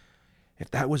 Like, if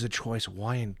that was a choice,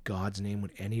 why in God's name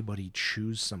would anybody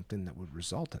choose something that would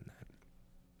result in that?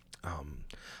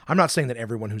 I'm not saying that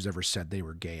everyone who's ever said they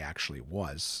were gay actually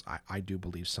was. I do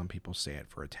believe some people say it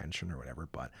for attention or whatever,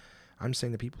 but I'm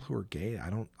saying the people who are gay, I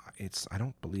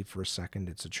don't believe for a second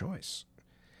it's a choice.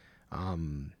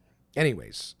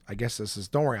 Anyways, I guess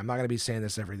don't worry, I'm not going to be saying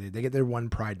this every day. They get their one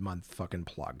Pride Month fucking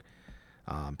plug.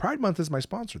 Pride Month is my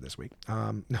sponsor this week.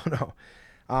 No.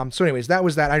 So anyways, that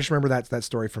was that. I just remember that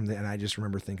story and I just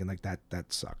remember thinking like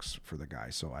that sucks for the guy.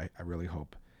 So I really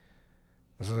hope.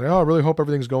 I really hope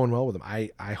everything's going well with him.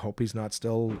 I hope he's not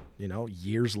still,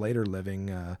 years later living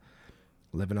a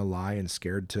lie and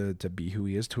scared to be who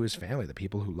he is to his family, the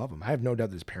people who love him. I have no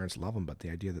doubt that his parents love him, but the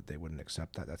idea that they wouldn't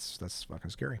accept that's fucking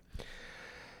scary.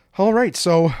 All right,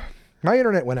 so my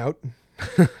internet went out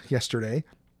yesterday,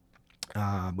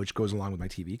 which goes along with my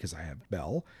TV because I have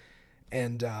Bell,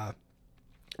 and I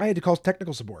had to call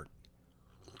technical support.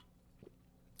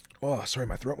 Oh, sorry,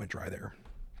 my throat went dry there.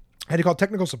 I had to call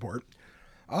technical support.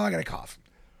 Oh, I got a cough.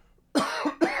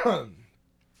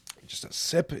 Just a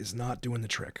sip is not doing the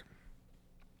trick.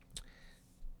 Is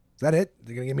that it?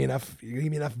 You're gonna give me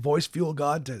enough voice fuel,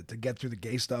 God, to get through the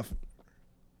gay stuff,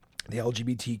 the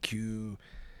LGBTQ.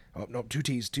 Oh no, two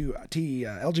T's,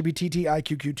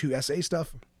 LGBTTIQQ2SA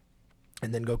stuff,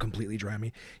 and then go completely dry on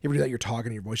me. You ever do that? You're talking,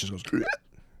 and your voice just goes.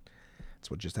 That's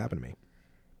what just happened to me.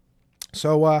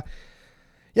 So,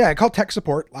 yeah, I called tech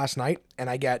support last night, and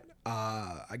I get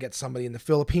somebody in the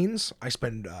Philippines. I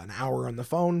spend an hour on the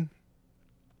phone,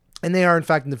 and they are in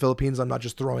fact in the Philippines. I'm not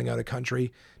just throwing out a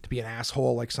country to be an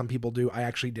asshole like some people do. I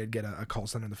actually did get a call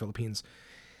center in the Philippines,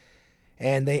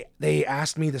 and they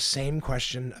asked me the same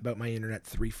question about my internet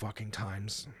 3 fucking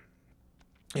times.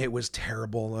 It was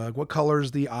terrible. What color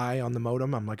is the eye on the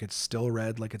modem? I'm like, it's still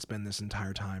red, like it's been this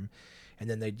entire time. And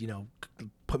then they'd,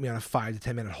 put me on a 5 to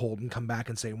 10 minute hold and come back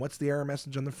and say, what's the error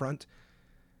message on the front?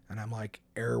 And I'm like,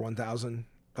 error 1000.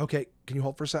 Okay, can you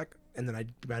hold for a sec? And then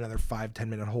I'd do another 5-10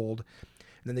 minute hold. And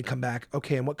then they come back.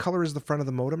 Okay, and what color is the front of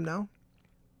the modem now?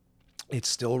 It's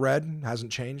still red,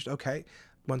 hasn't changed. Okay,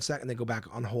 1 sec. And they go back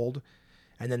on hold.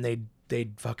 And then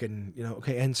they'd fucking,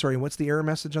 okay, and sorry, what's the error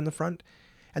message on the front?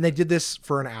 And they did this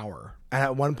for an hour. And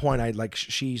at one point,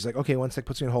 she's like, okay, 1 sec,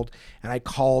 puts me on hold. And I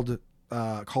called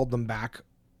them back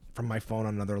from my phone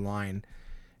on another line,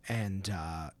 and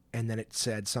then it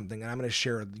said something, and I'm going to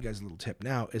share with you guys a little tip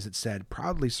now, is it said,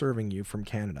 proudly serving you from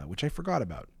Canada, which I forgot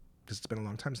about because it's been a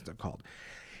long time since I've called.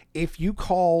 If you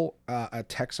call a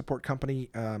tech support company,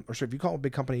 if you call a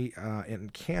big company in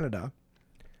Canada,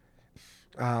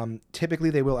 typically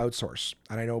they will outsource.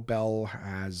 And I know Bell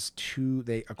has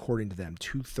according to them,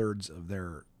 2/3 of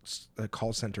their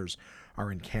call centers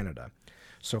are in Canada.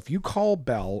 So if you call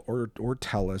Bell or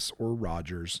TELUS or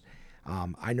Rogers,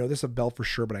 I know this of Bell for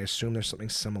sure, but I assume there's something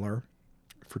similar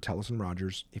for TELUS and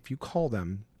Rogers. If you call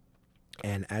them,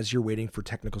 and as you're waiting for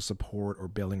technical support or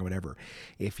billing or whatever,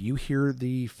 if you hear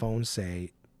the phone say,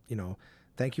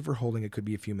 thank you for holding, it could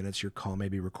be a few minutes, your call may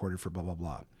be recorded for blah, blah,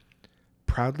 blah.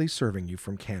 Proudly serving you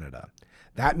from Canada.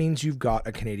 That means you've got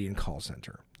a Canadian call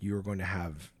center. You are going to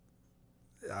have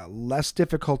less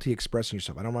difficulty expressing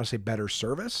yourself. I don't want to say better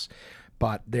service,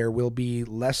 but there will be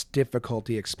less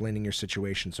difficulty explaining your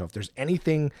situation. So if there's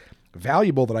anything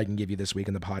valuable that I can give you this week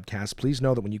in the podcast, please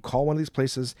know that when you call one of these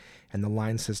places and the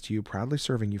line says to you, proudly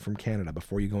serving you from Canada,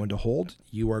 before you go into hold,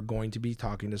 you are going to be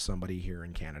talking to somebody here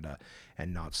in Canada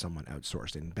and not someone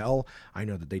outsourced. In Bell, I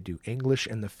know that they do English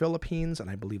in the Philippines, and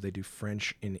I believe they do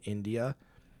French in India,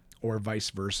 or vice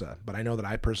versa. But I know that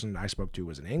I spoke to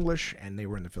was in English, and they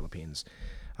were in the Philippines.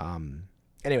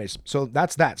 Anyways, so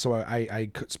that's that. So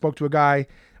I spoke to a guy.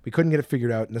 We couldn't get it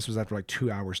figured out, and this was after like 2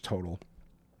 hours total.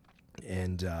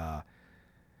 And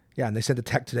and they sent a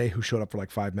tech today who showed up for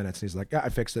like 5 minutes, and he's like, yeah, I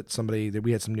fixed it.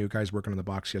 We had some new guys working on the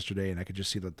box yesterday, and I could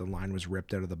just see that the line was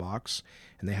ripped out of the box,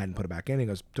 and they hadn't put it back in. He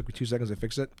goes, took me 2 seconds, I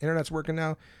fixed it. Internet's working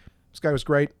now. This guy was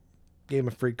great. Gave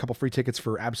him a couple free tickets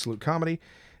for Absolute Comedy,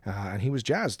 and he was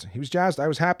jazzed. I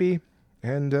was happy,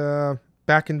 and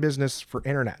back in business for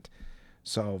internet.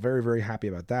 So very, very happy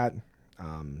about that.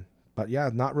 But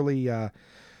yeah, not really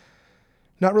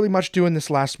much doing this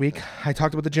last week. I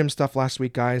talked about the gym stuff last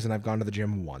week, guys, and I've gone to the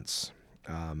gym once.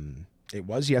 It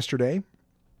was yesterday,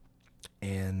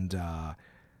 and I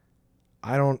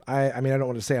don't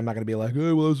want to say I'm not going to be like,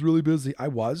 oh, well, I was really busy. I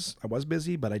was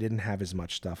busy, but I didn't have as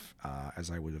much stuff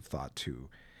as I would have thought to,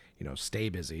 stay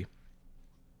busy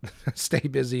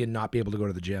and not be able to go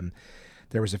to the gym.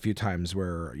 there was a few times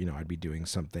where, I'd be doing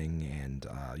something and,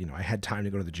 I had time to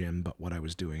go to the gym, but what I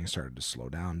was doing started to slow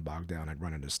down, bog down. I'd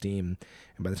run into steam.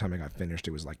 And by the time I got finished,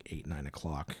 it was like 8, 9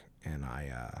 o'clock. And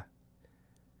I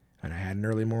had an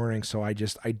early morning. So I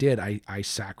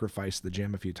sacrificed the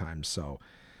gym a few times. So,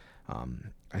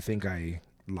 I think I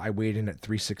weighed in at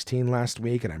 316 last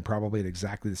week, and I'm probably at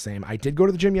exactly the same. I did go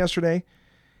to the gym yesterday,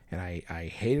 and I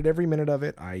hated every minute of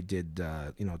it. I did,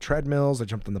 treadmills. I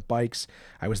jumped on the bikes.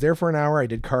 I was there for an hour. I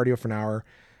did cardio for an hour.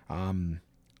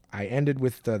 I ended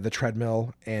with the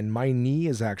treadmill, and my knee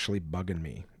is actually bugging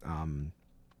me.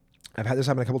 I've had this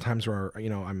happen a couple times where,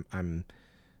 I'm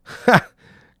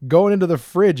going into the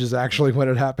fridge is actually when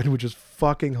it happened, which is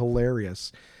fucking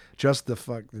hilarious. Just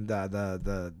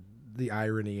the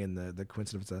irony and the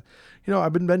coincidence.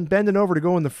 I've been bending over to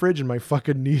go in the fridge and my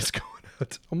fucking knee's going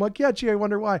out. I'm like, yeah, gee, I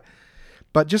wonder why.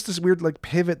 But just this weird like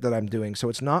pivot that I'm doing. So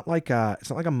it's not like a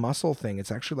muscle thing.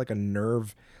 It's actually like a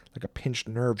nerve, like a pinched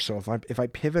nerve. So if I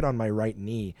pivot on my right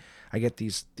knee, I get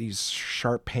these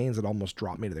sharp pains that almost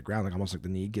drop me to the ground, like almost like the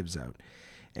knee gives out.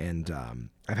 And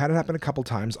I've had it happen a couple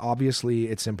times. Obviously,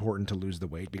 it's important to lose the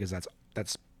weight because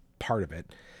that's part of it.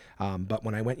 But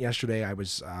when I went yesterday,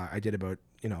 I did about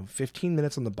 15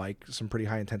 minutes on the bike, some pretty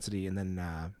high intensity, and then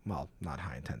not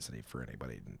high intensity for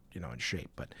anybody in shape,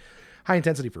 but high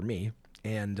intensity for me.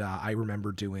 And I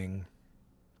remember doing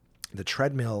the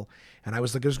treadmill, and I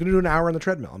was going to do an hour on the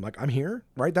treadmill. I'm like, I'm here,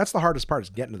 right? That's the hardest part, is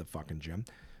getting to the fucking gym.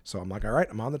 So I'm like, all right,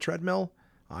 I'm on the treadmill.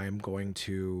 I am going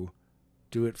to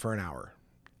do it for an hour.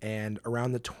 And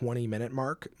around the 20-minute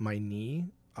mark, my knee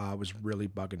was really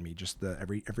bugging me. Just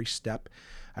every step,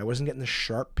 I wasn't getting the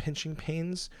sharp pinching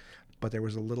pains, but there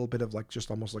was a little bit of like just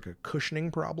almost like a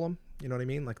cushioning problem. You know what I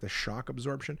mean? Like the shock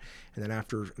absorption. And then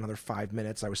after another 5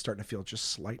 minutes, I was starting to feel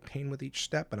just slight pain with each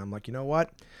step. And I'm like, you know what?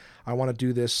 I want to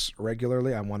do this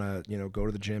regularly. I want to, go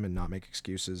to the gym and not make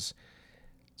excuses.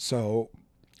 So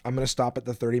I'm going to stop at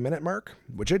the 30-minute mark,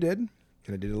 which I did.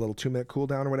 And I did a little 2-minute cool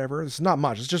down or whatever. It's not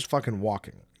much. It's just fucking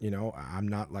walking. I'm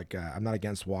not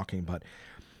against walking, but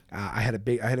I had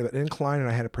an incline and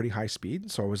I had a pretty high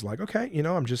speed. So I was like, okay,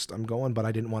 I'm going, but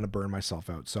I didn't want to burn myself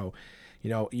out. So,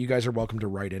 you guys are welcome to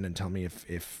write in and tell me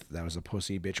if that was a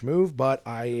pussy bitch move. But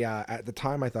at the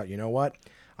time I thought, you know what?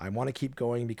 I want to keep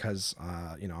going because,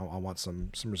 I want some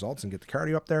results and get the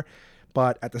cardio up there.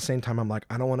 But at the same time, I'm like,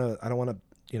 I don't want to,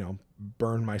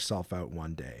 burn myself out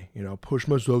one day, push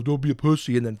myself, don't be a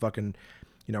pussy, and then fucking,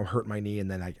 hurt my knee,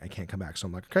 and then I can't come back. So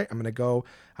I'm like, okay, I'm going to go.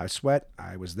 I sweat.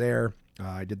 I was there.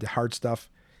 I did the hard stuff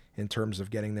in terms of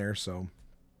getting there. So,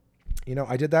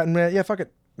 I did that, and yeah, fuck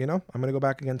it. I'm going to go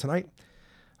back again tonight.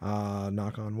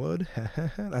 Knock on wood.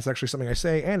 That's actually something I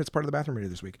say, and it's part of the bathroom reader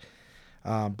this week.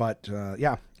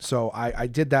 Yeah, so I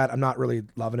did that. I'm not really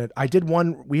loving it. I did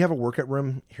we have a workout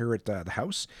room here at the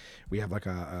house. We have like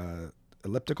a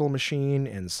elliptical machine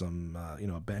and some,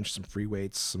 a bench, some free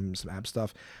weights, some ab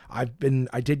stuff. I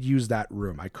did use that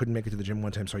room. I couldn't make it to the gym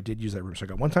one time, so I did use that room. So I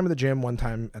got one time at the gym, one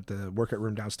time at the workout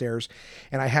room downstairs,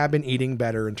 and I have been eating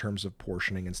better in terms of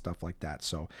portioning and stuff like that.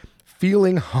 So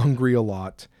feeling hungry a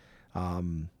lot.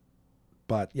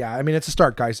 But yeah, I mean, it's a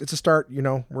start, guys. It's a start,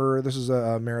 this is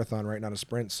a marathon, right? Not a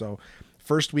sprint. So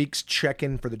first week's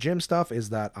check-in for the gym stuff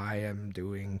is that I am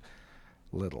doing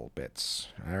little bits.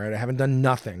 All right. I haven't done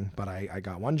nothing, but I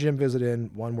got one gym visit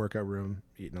in, one workout room,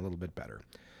 eating a little bit better.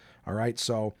 All right.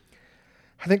 So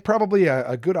I think probably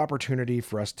a good opportunity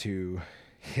for us to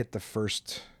hit the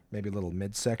first, maybe a little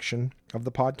midsection of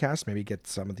the podcast, maybe get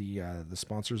some of the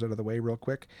sponsors out of the way real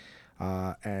quick.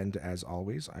 And as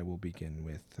always, I will begin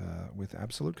with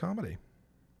Absolute Comedy.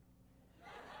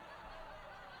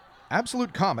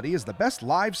 Absolute Comedy is the best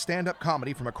live stand-up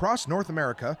comedy from across North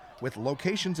America, with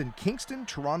locations in Kingston,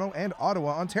 Toronto, and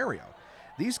Ottawa, Ontario.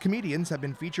 These comedians have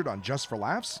been featured on Just for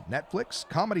Laughs, Netflix,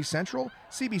 Comedy Central,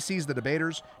 CBC's The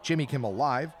Debaters, Jimmy Kimmel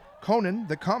Live, Conan,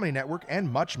 The Comedy Network, and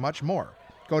much, much more.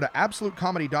 Go to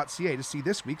absolutecomedy.ca to see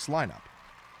this week's lineup.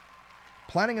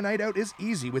 Planning a night out is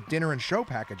easy with dinner and show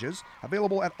packages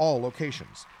available at all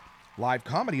locations. Live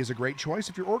comedy is a great choice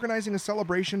if you're organizing a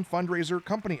celebration, fundraiser,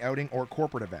 company outing, or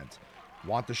corporate event.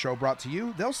 Want the show brought to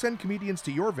you? They'll send comedians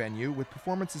to your venue with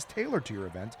performances tailored to your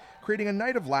event, creating a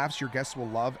night of laughs your guests will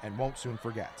love and won't soon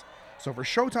forget. So for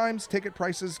showtimes, ticket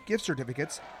prices, gift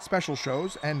certificates, special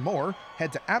shows, and more,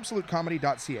 head to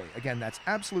absolutecomedy.ca. Again, that's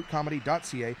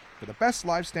absolutecomedy.ca for the best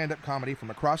live stand-up comedy from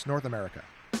across North America.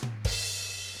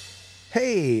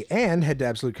 Hey, and head to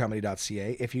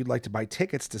absolutecomedy.ca if you'd like to buy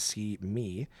tickets to see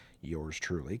me, yours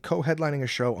truly, co-headlining a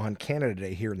show on Canada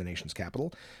Day here in the nation's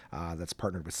capital. That's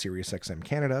partnered with SiriusXM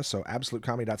Canada. So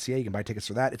absolutecomedy.ca, you can buy tickets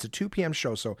for that. It's a 2 p.m.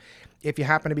 show. So if you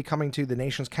happen to be coming to the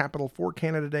nation's capital for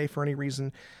Canada Day for any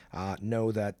reason,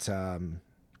 know that, I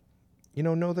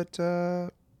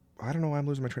don't know why I'm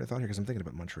losing my train of thought here because I'm thinking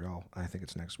about Montreal. I think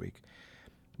it's next week.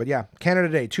 But yeah, Canada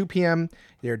Day, 2 p.m.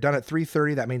 They're done at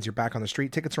 3:30. That means you're back on the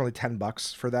street. Tickets are only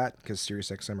 $10 for that because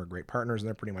SiriusXM are great partners and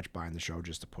they're pretty much buying the show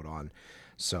just to put on.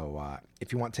 So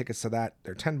if you want tickets to that,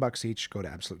 they're $10 each. Go to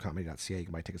absolutecomedy.ca. You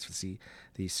can buy tickets to see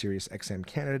the SiriusXM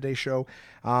Canada Day show.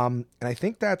 And I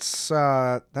think that's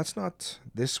not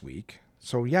this week.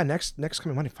 So yeah, next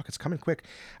coming Monday. Fuck, it's coming quick.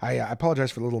 I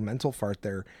apologize for the little mental fart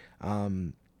there.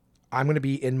 I'm going to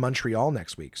be in Montreal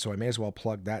next week, so I may as well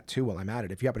plug that too while I'm at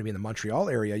it. If you happen to be in the Montreal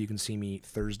area, you can see me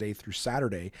Thursday through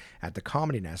Saturday at the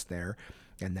Comedy Nest there.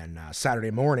 And then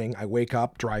Saturday morning, I wake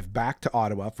up, drive back to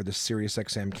Ottawa for the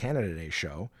SiriusXM Canada Day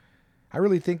show. I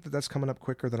really think that that's coming up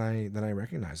quicker than I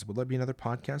recognize. Will there be another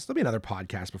podcast? There'll be another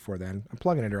podcast before then. I'm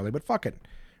plugging it early, but fuck it.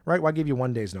 Right? Why give you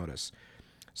 1 day's notice?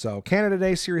 So Canada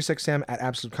Day, SiriusXM at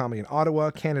Absolute Comedy in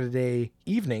Ottawa. Canada Day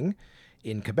evening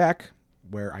in Quebec,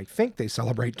 where I think they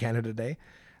celebrate Canada Day.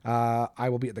 I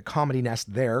will be at the Comedy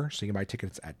Nest there, so you can buy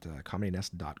tickets at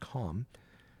comedynest.com.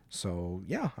 So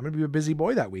yeah, I'm going to be a busy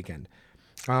boy that weekend.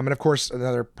 And of course,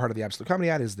 another part of the Absolute Comedy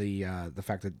ad is the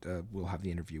fact that we'll have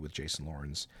the interview with Jason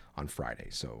Lawrence on Friday.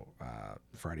 So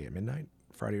Friday at midnight,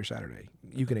 Friday or Saturday.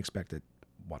 You can expect it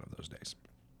one of those days.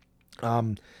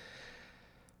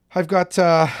 I've got,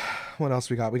 what else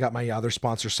we got? We got my other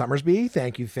sponsor, Summersby.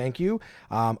 Thank you.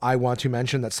 I want to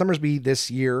mention that Summersby this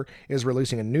year is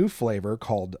releasing a new flavor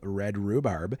called Red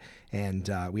Rhubarb, and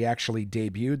we actually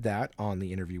debuted that on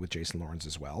the interview with Jason Lawrence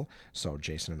as well. So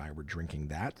Jason and I were drinking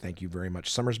that. Thank you very much,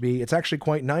 Summersby. It's actually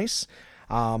quite nice.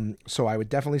 So I would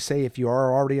definitely say if you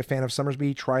are already a fan of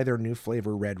Summersby, try their new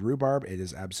flavor, Red Rhubarb. It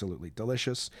is absolutely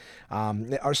delicious.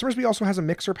 Our Summersby also has a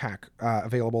mixer pack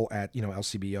available at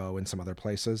LCBO and some other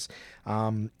places.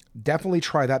 Definitely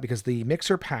try that because the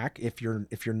mixer pack, if you're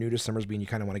new to Summersby and you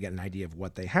kind of want to get an idea of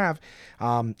what they have,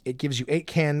 it gives you 8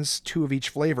 cans, 2 of each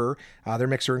flavor. Their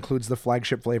mixer includes the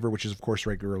flagship flavor, which is of course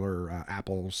regular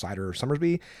apple cider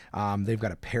Summersby. They've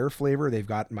got a pear flavor. They've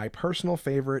got my personal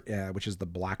favorite, which is the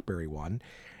blackberry one.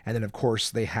 And then, of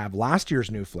course, they have last year's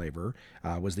new flavor,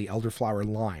 was the elderflower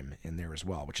lime in there as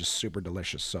well, which is super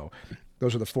delicious. So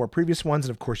those are the 4 previous ones. And,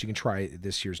 of course, you can try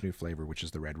this year's new flavor, which is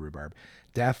the Red Rhubarb.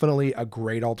 Definitely a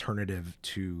great alternative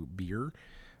to beer.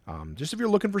 Just if you're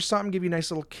looking for something, give you a nice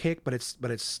little kick, but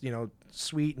it's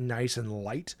sweet and nice and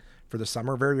light for the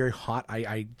summer. Very, very hot.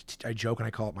 I joke and I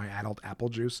call it my adult apple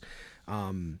juice.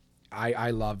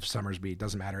 I love Summersby. It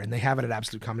doesn't matter. And they have it at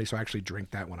Absolute Comedy, so I actually drink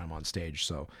that when I'm on stage.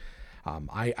 So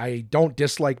I don't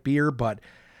dislike beer, but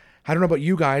I don't know about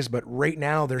you guys, but right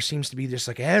now there seems to be just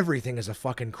like everything is a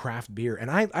fucking craft beer. And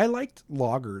I liked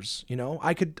lagers,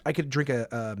 I could drink do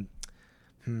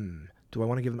I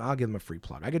want to give them, I'll give them a free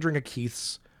plug. I could drink a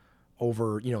Keith's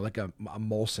over, like a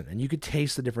Molson, and you could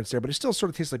taste the difference there, but it still sort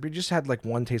of tastes like beer. Just had like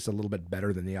one taste a little bit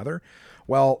better than the other.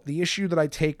 Well, the issue that I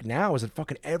take now is that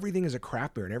fucking everything is a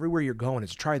craft beer, and everywhere you're going,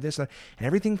 it's try this, and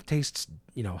everything tastes,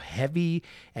 heavy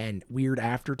and weird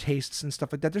aftertastes and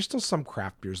stuff like that. There's still some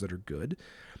craft beers that are good,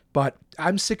 but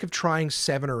I'm sick of trying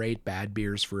 7 or 8 bad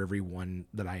beers for every one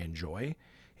that I enjoy.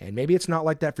 And maybe it's not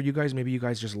like that for you guys. Maybe you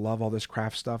guys just love all this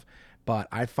craft stuff. But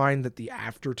I find that the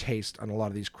aftertaste on a lot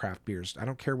of these craft beers, I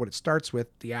don't care what it starts with,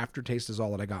 the aftertaste is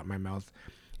all that I got in my mouth.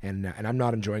 And I'm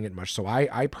not enjoying it much. So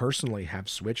I personally have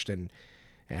switched.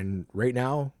 And right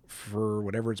now, for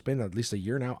whatever it's been, at least a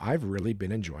year now, I've really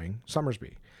been enjoying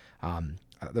Summersby.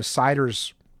 The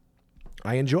ciders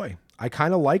I enjoy. I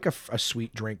kind of like a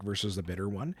sweet drink versus the bitter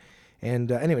one.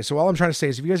 And anyway, so all I'm trying to say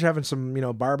is if you guys are having some,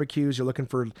 barbecues, you're looking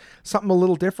for something a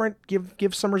little different,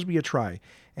 give Summersby a try.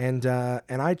 And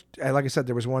I like I said,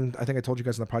 there was one, I think I told you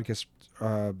guys in the podcast,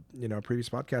 a previous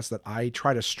podcast, that I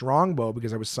tried a Strongbow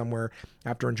because I was somewhere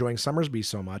after enjoying Summersby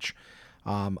so much.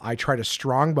 I tried a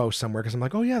Strongbow somewhere because I'm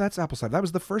like, oh yeah, that's apple cider. That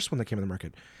was the first one that came in the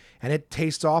market. And it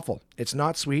tastes awful. It's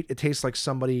not sweet. It tastes like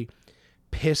somebody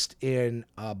pissed in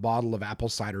a bottle of apple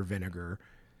cider vinegar,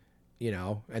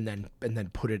 and then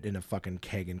put it in a fucking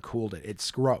keg and cooled it. It's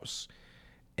gross.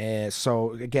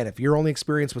 So again, if your only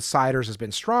experience with ciders has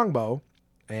been Strongbow,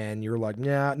 and you're like,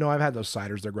 yeah, no, I've had those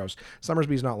ciders, they're gross.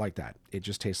 Summersby's not like that. It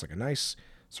just tastes like a nice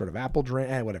sort of apple drink,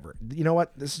 whatever. You know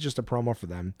what? This is just a promo for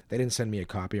them. They didn't send me a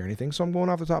copy or anything, so I'm going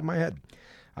off the top of my head.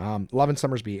 Loving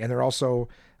Summersby, and they're also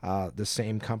the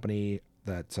same company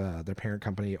that their parent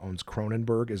company owns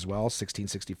Kronenberg as well,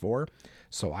 1664.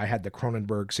 So I had the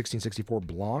Kronenberg 1664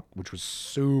 Blanc, which was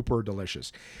super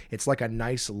delicious. It's like a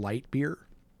nice light beer.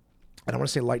 I don't want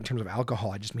to say light in terms of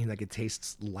alcohol. I just mean like it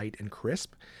tastes light and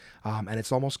crisp. And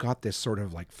it's almost got this sort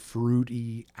of like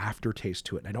fruity aftertaste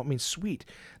to it. And I don't mean sweet.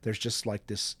 There's just like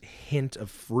this hint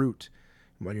of fruit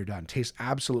when you're done. It tastes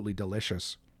absolutely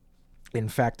delicious. In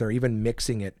fact, they're even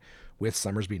mixing it with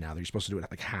Summersby now. They're supposed to do it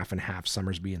like half and half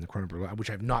Summersby and the Kronenberg, which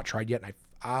I've not tried yet. And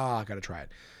I got to try it.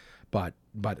 But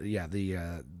yeah,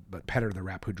 but Petter the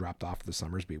rep who dropped off the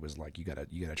Summersby was like, you gotta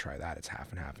try that. It's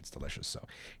half and half. It's delicious. So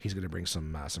he's gonna bring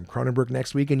some Kronenberg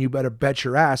next week, and you better bet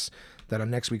your ass that on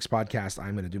next week's podcast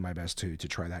I'm gonna do my best to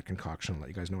try that concoction and let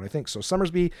you guys know what I think. So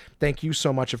Summersby, thank you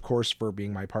so much, of course, for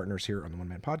being my partners here on the One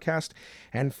Man Podcast.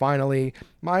 And finally,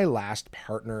 my last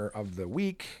partner of the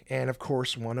week, and of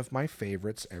course one of my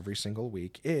favorites every single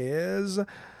week, is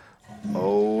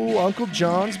Uncle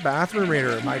John's Bathroom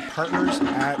Reader, my partners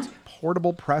at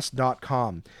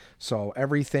portablepress.com. So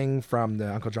everything from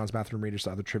the Uncle John's Bathroom Readers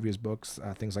to other trivia's books,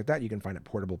 things like that, you can find at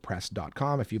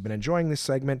portablepress.com. If you've been enjoying this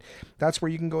segment, that's where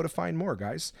you can go to find more,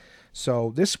 guys.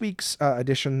 So this week's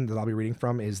edition that I'll be reading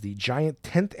from is the giant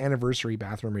 10th anniversary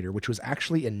bathroom reader, which was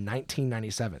actually in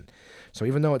 1997. So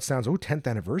even though it sounds, 10th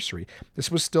anniversary,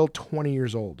 this was still 20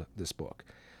 years old, this book.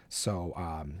 So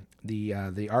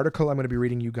the article I'm going to be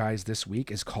reading you guys this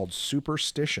week is called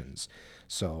Superstitions.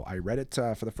 So I read it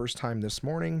for the first time this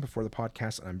morning before the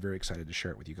podcast, and I'm very excited to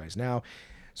share it with you guys now.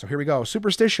 So here we go.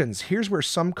 Superstitions. Here's where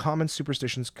some common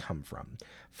superstitions come from.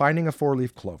 Finding a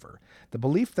four-leaf clover. The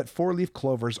belief that four-leaf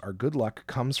clovers are good luck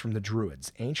comes from the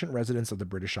Druids, ancient residents of the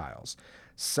British Isles.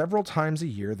 Several times a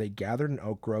year, they gathered in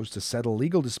oak groves to settle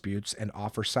legal disputes and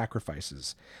offer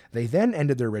sacrifices. They then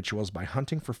ended their rituals by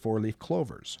hunting for four-leaf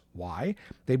clovers. Why?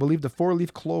 They believed the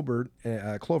four-leaf clover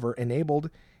enabled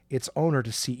its owner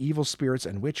to see evil spirits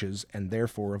and witches and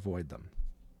therefore avoid them.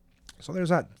 So there's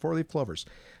that. Four-leaf clovers.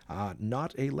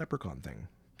 Not a leprechaun thing.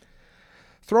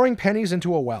 Throwing pennies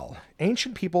into a well.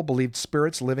 Ancient people believed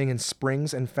spirits living in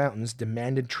springs and fountains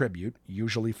demanded tribute,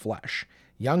 usually flesh.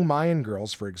 Young Mayan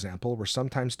girls, for example, were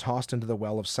sometimes tossed into the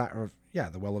well of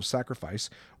sacrifice,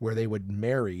 where they would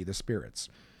marry the spirits.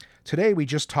 Today, we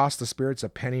just toss the spirits a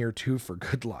penny or two for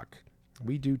good luck.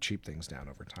 We do cheap things down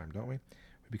over time, don't we?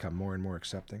 We become more and more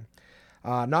accepting.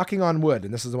 Knocking on wood,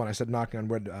 and this is the one I said, knocking on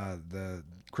wood. The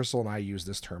Crystal and I use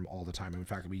this term all the time. In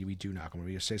fact, we do knock on wood.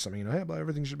 We just say something, hey, but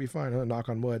everything should be fine. Knock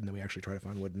on wood, and then we actually try to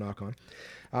find wood to knock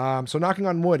on. So knocking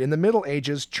on wood. In the Middle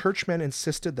Ages, churchmen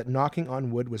insisted that knocking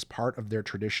on wood was part of their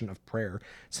tradition of prayer,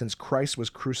 since Christ was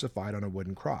crucified on a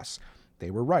wooden cross.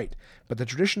 They were right, but the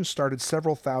tradition started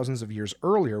several thousands of years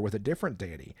earlier with a different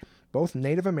deity. Both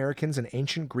Native Americans and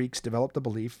ancient Greeks developed the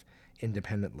belief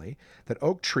independently that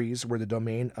oak trees were the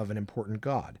domain of an important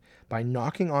god. By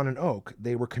knocking on an oak,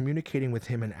 they were communicating with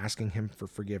him and asking him for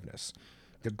forgiveness.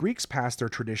 The Greeks passed their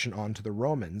tradition on to the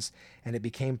Romans, and it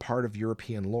became part of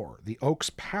European lore. The oak's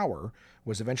power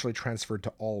was eventually transferred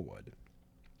to all wood.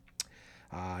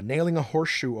 Nailing a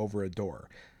horseshoe over a door.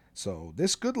 So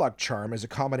this good luck charm is a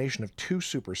combination of two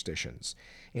superstitions.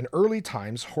 In early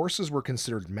times, horses were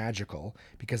considered magical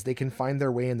because they can find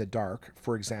their way in the dark.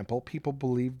 For example, people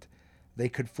believed they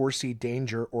could foresee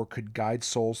danger or could guide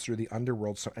souls through the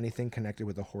underworld, so anything connected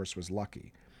with a horse was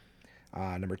lucky.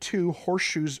 Number two,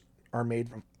 horseshoes are made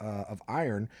of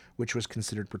iron, which was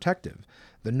considered protective.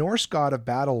 The Norse god of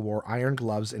battle wore iron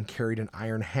gloves and carried an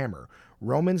iron hammer.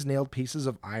 Romans nailed pieces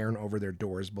of iron over their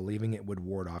doors, believing it would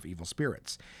ward off evil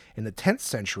spirits. In the 10th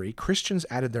century, Christians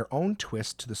added their own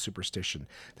twist to the superstition,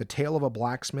 the tale of a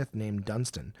blacksmith named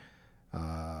Dunstan,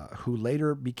 who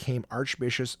later became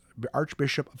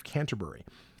Archbishop of Canterbury.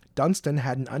 Dunstan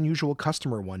had an unusual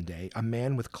customer one day, a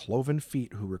man with cloven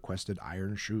feet who requested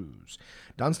iron shoes.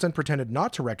 Dunstan pretended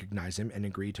not to recognize him and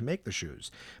agreed to make the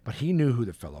shoes, but he knew who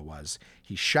the fellow was.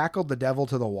 He shackled the devil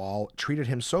to the wall, treated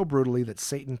him so brutally that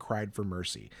Satan cried for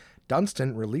mercy.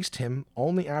 Dunstan released him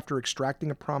only after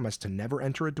extracting a promise to never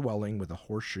enter a dwelling with a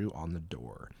horseshoe on the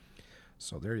door.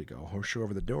 So there you go. Horseshoe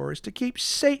over the door is to keep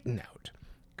Satan out,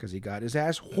 because he got his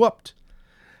ass whooped.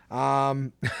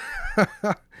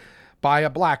 By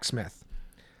a blacksmith.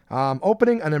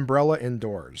 Opening an umbrella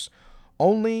indoors.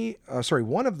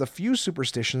 One of the few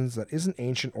superstitions that isn't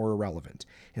ancient or irrelevant.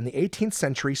 In the 18th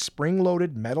century,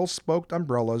 spring-loaded metal-spoked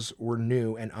umbrellas were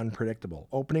new and unpredictable.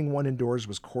 Opening one indoors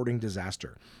was courting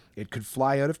disaster. It could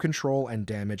fly out of control and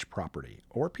damage property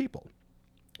or people.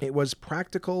 It was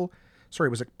practical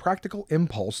was a practical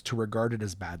impulse to regard it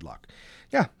as bad luck.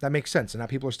 Yeah, that makes sense. And now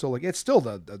people are still like, it's still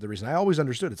the reason. I always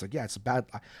understood. It's like, yeah, it's bad.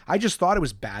 I just thought it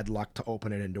was bad luck to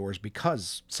open it indoors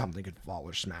because something could fall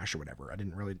or smash or whatever.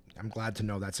 I'm glad to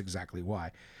know that's exactly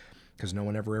why. Because no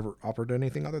one ever offered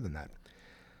anything other than that.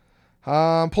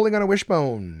 Pulling on a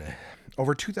wishbone.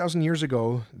 Over 2,000 years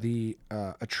ago, the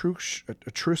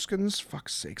Etruscans,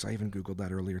 fuck's sakes, I even Googled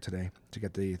that earlier today to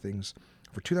get the things.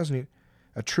 For 2,000 years,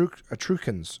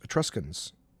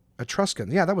 Etruscans,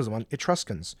 yeah, that was the one,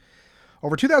 Etruscans.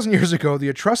 Over 2,000 years ago, the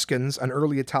Etruscans, an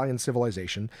early Italian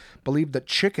civilization, believed that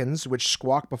chickens, which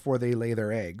squawk before they lay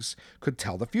their eggs, could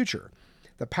tell the future.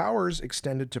 The powers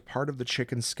extended to part of the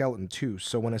chicken's skeleton too,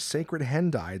 so when a sacred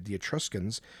hen died, the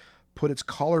Etruscans put its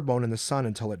collarbone in the sun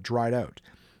until it dried out.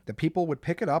 The people would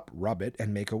pick it up, rub it,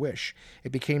 and make a wish.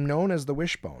 It became known as the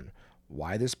wishbone.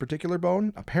 Why this particular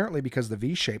bone? Apparently because the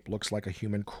V shape looks like a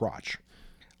human crotch.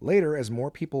 Later, as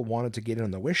more people wanted to get in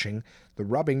on the wishing, the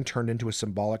rubbing turned into a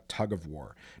symbolic tug of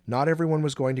war. Not everyone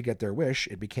was going to get their wish.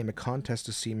 It became a contest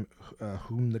to see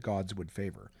whom the gods would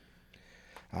favor.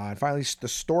 And finally, the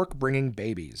stork bringing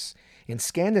babies. In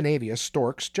Scandinavia,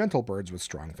 storks, gentle birds with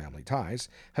strong family ties,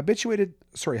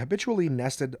 habitually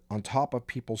nested on top of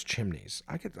people's chimneys.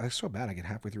 I so bad I get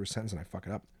halfway through a sentence and I fuck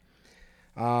it up.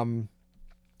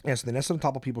 So they nested on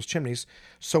top of people's chimneys.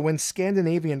 So when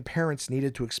Scandinavian parents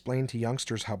needed to explain to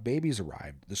youngsters how babies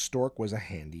arrived, the stork was a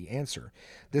handy answer.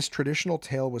 This traditional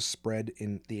tale was spread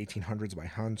in the 1800s by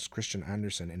Hans Christian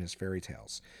Andersen in his fairy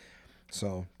tales.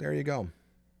 So there you go.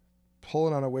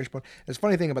 Pulling on a wishbone. The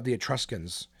funny thing about the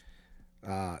Etruscans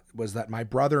was that my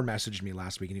brother messaged me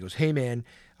last week and he goes, hey man,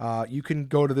 you can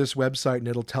go to this website and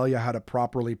it'll tell you how to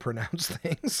properly pronounce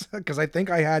things. Because I think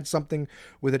I had something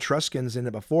with Etruscans in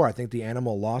it before. I think the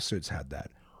animal lawsuits had that.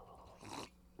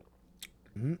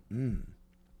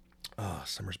 Oh,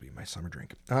 Summersby, my summer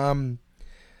drink.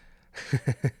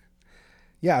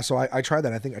 Yeah, so I tried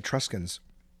that. I think Etruscans,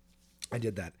 I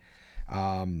did that.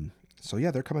 So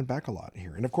yeah, they're coming back a lot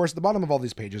here. And of course, at the bottom of all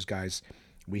these pages, guys,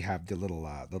 we have the little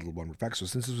one reflex. So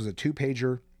since this was a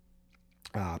 2-pager,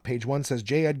 page 1 says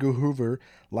J. Edgar Hoover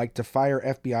liked to fire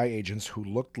FBI agents who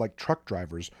looked like truck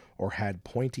drivers or had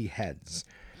pointy heads.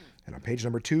 And on page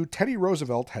number 2, Teddy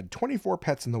Roosevelt had 24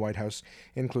 pets in the White House,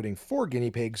 including 4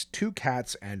 guinea pigs, 2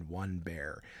 cats, and 1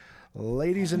 bear.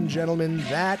 Ladies and gentlemen,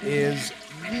 that is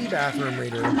the bathroom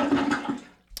reader.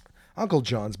 Uncle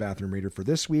John's bathroom reader for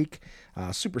this week.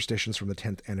 Superstitions from the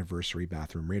 10th anniversary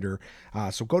bathroom reader.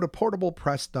 So go to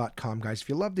portablepress.com, guys. If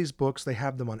you love these books, they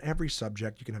have them on every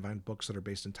subject. You can find books that are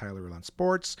based entirely around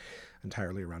sports,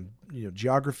 entirely around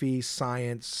geography,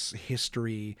 science,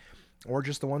 history, or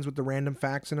just the ones with the random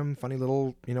facts in them, funny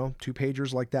little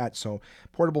 2-pagers like that. So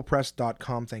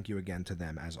portablepress.com. Thank you again to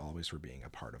them, as always, for being a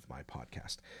part of my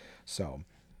podcast. So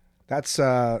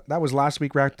that was last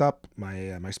week wrapped up.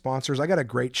 My sponsors. I got a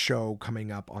great show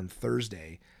coming up on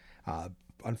Thursday.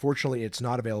 Unfortunately, it's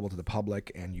not available to the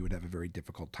public, and you would have a very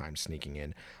difficult time sneaking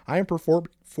in. I am performing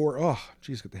for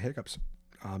get the hiccups.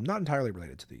 Not entirely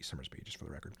related to the Summersby, just for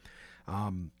the record.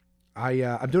 I'm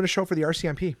doing a show for the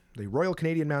RCMP, the Royal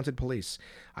Canadian Mounted Police.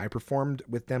 I performed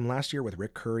with them last year with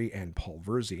Rick Curry and Paul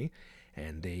Verzi.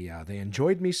 And they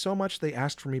enjoyed me so much they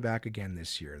asked for me back again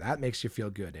this year. That makes you feel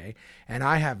good, eh? And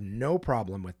I have no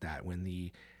problem with that when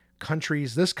this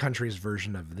country's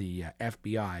version of the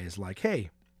FBI is like, hey,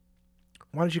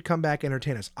 why don't you come back and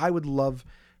entertain us? I would love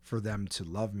for them to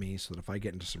love me so that if I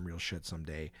get into some real shit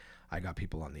someday, I got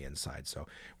people on the inside. So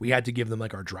we had to give them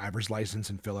like our driver's license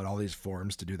and fill out all these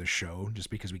forms to do the show just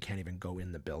because we can't even go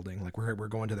in the building. Like we're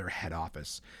going to their head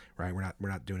office, right? We're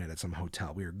not doing it at some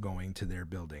hotel. We are going to their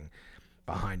building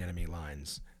behind enemy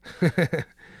lines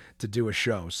to do a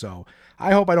show. So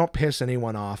I hope I don't piss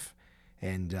anyone off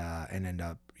and end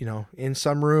up, in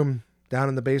some room down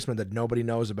in the basement that nobody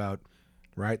knows about,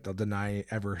 right? They'll deny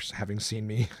ever having seen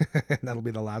me. And that'll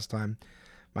be the last time.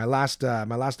 My last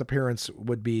appearance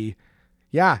would be,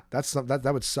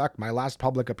 that would suck. My last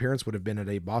public appearance would have been at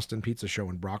a Boston Pizza show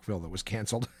in Brockville that was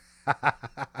canceled.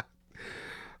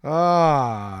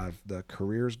 The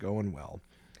career's going well.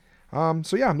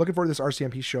 So yeah, I'm looking forward to this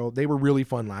RCMP show. They were really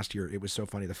fun last year. It was so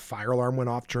funny. The fire alarm went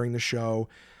off during the show.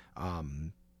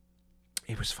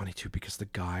 It was funny too because the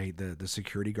guy, the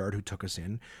security guard who took us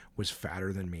in was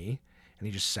fatter than me, and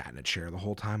he just sat in a chair the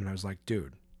whole time. And I was like,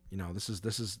 dude, this is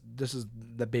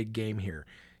the big game here.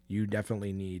 You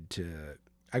definitely need to.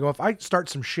 I go, if I start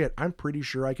some shit, I'm pretty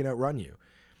sure I can outrun you.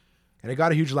 And I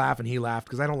got a huge laugh, and he laughed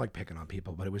because I don't like picking on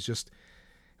people, but it was just,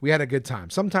 we had a good time.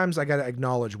 Sometimes I got to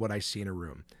acknowledge what I see in a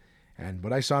room. And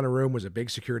what I saw in a room was a big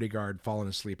security guard falling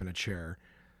asleep in a chair.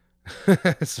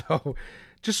 So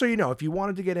just so you know, if you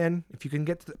wanted to get in, if you can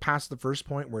get past the first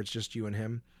point where it's just you and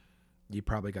him, you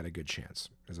probably got a good chance,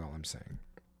 is all I'm saying.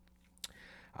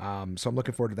 So I'm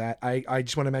looking forward to that. I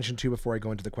just want to mention, too, before I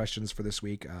go into the questions for this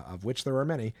week, of which there are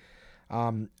many,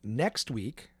 next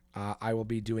week, I will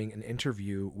be doing an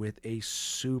interview with a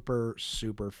super,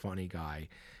 super funny guy.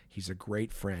 He's a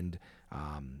great friend,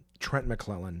 Trent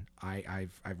McClellan.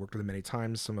 I've worked with him many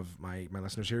times. Some of my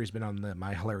listeners here, he's been on the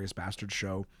My Hilarious Bastard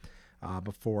show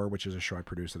before, which is a show I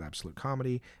produce at Absolute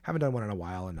Comedy. Haven't done one in a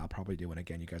while, and I'll probably do one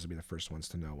again. You guys will be the first ones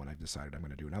to know when I've decided I'm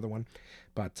going to do another one.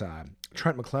 But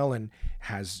Trent McClellan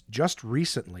has just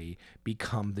recently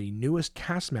become the newest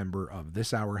cast member of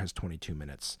This Hour Has 22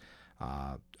 Minutes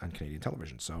on Canadian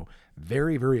television. So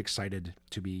very, very excited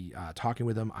to be talking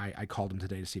with him. I called him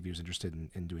today to see if he was interested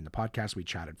in doing the podcast. We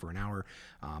chatted for an hour.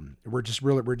 We're just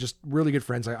really good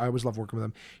friends. I always love working with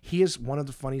him. He is one of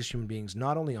the funniest human beings,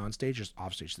 not only on stage, just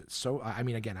off stage. So, I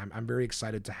mean, again, I'm very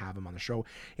excited to have him on the show.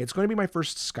 It's going to be my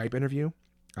first Skype interview.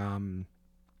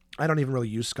 I don't even really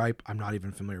use Skype. I'm not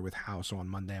even familiar with how. So on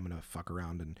Monday, I'm going to fuck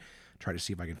around and try to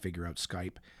see if I can figure out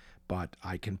Skype. But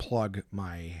I can plug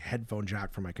my headphone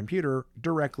jack from my computer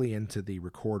directly into the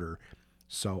recorder.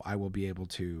 So I will be able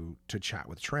to chat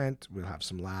with Trent. We'll have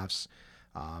some laughs.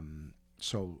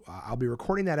 So I'll be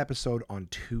recording that episode on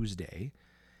Tuesday,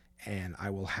 and I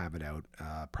will have it out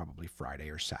probably Friday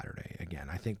or Saturday. Again,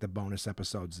 I think the bonus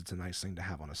episodes, it's a nice thing to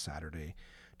have on a Saturday.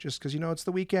 Just because, it's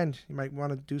the weekend. You might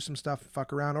want to do some stuff,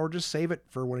 fuck around, or just save it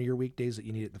for one of your weekdays that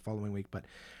you need it the following week. But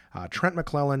Trent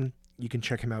McClellan, you can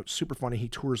check him out. Super funny. He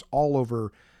tours all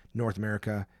over North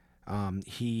America.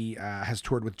 He has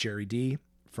toured with Jerry D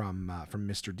from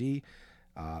Mr. D.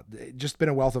 Just been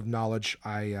a wealth of knowledge.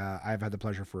 I've had the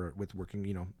pleasure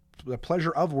the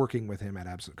pleasure of working with him at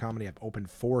Absolute Comedy. I've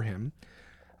opened for him,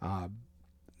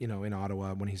 in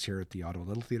Ottawa when he's here at the Ottawa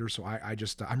Little Theater. So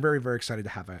I'm very, very excited to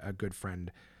have a good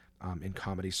friend in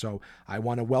comedy. So I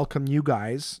want to welcome you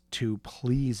guys to,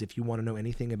 please, if you want to know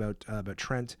anything about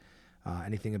Trent,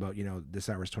 anything about, This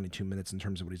Hour's 22 Minutes in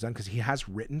terms of what he's done, because he has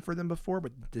written for them before,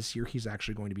 but this year he's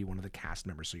actually going to be one of the cast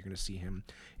members. So you're going to see him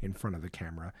in front of the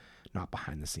camera, not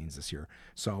behind the scenes this year.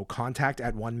 So contact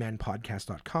at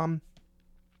onemanpodcast.com.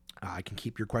 I can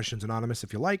keep your questions anonymous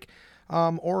if you like,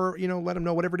 or, let him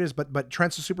know, whatever it is. But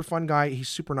Trent's a super fun guy. He's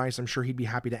super nice. I'm sure he'd be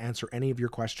happy to answer any of your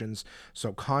questions.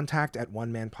 So contact at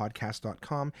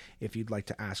onemanpodcast.com if you'd like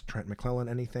to ask Trent McClellan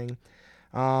anything.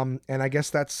 And I guess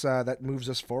that moves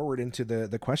us forward into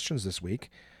the questions this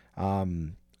week.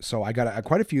 So I got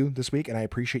quite a few this week, and I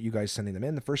appreciate you guys sending them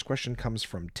in. The first question comes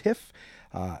from Tiff,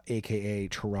 aka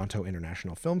Toronto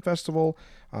International Film Festival,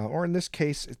 or in this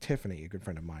case, Tiffany, a good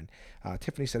friend of mine.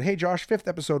 Tiffany said, "Hey Josh, 5th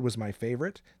episode was my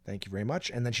favorite. Thank you very much."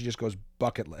 And then she just goes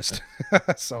bucket list.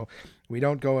 So we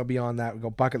don't go beyond that. We go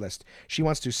bucket list. She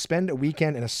wants to spend a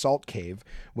weekend in a salt cave,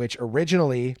 which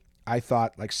originally I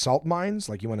thought like salt mines,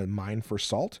 like you want to mine for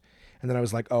salt. And then I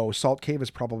was like, oh, salt cave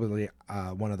is probably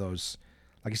one of those,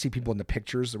 like you see people in the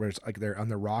pictures where it's like they're on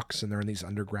the rocks and they're in these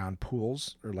underground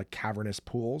pools or like cavernous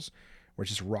pools where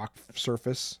it's just rock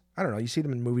surface. I don't know. You see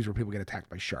them in movies where people get attacked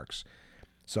by sharks.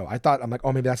 So I'm like,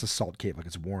 oh, maybe that's a salt cave. Like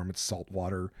it's warm, it's salt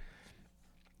water.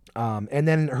 And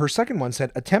then her second one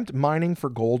said, attempt mining for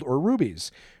gold or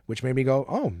rubies, which made me go,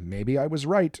 oh, maybe I was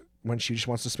right when she just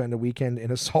wants to spend a weekend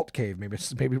in a salt cave. Maybe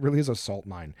it really is a salt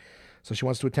mine. So she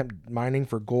wants to attempt mining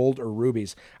for gold or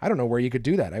rubies. I don't know where you could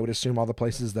do that. I would assume all the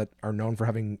places that are known for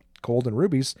having gold and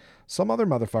rubies, some other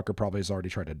motherfucker probably has already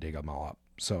tried to dig them all up.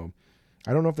 So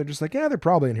I don't know if they're just like, yeah, they're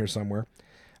probably in here somewhere.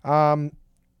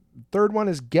 Third one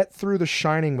is get through The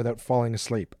Shining without falling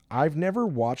asleep. I've never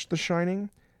watched The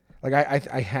Shining. Like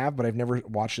I have, but I've never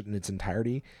watched it in its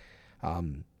entirety.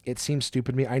 It seems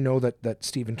stupid to me. I know that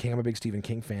Stephen King, I'm a big Stephen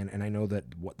King fan, and I know that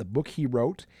what the book he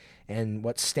wrote and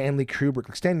what Stanley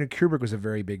Kubrick was a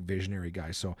very big visionary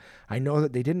guy. So I know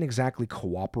that they didn't exactly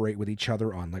cooperate with each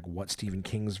other on like what Stephen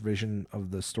King's vision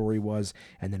of the story was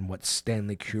and then what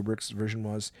Stanley Kubrick's vision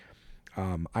was.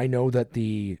 I know that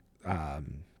the, what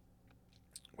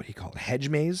do you call it? Hedge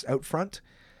maze out front,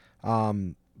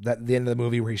 that the end of the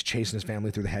movie where he's chasing his family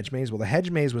through the hedge maze. Well, the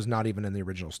hedge maze was not even in the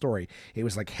original story. It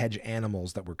was like hedge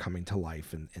animals that were coming to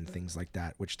life and things like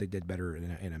that, which they did better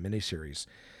in a miniseries,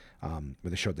 where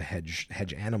they showed the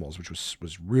hedge animals, which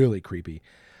was really creepy.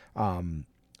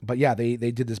 But yeah, they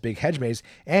did this big hedge maze.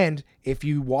 And if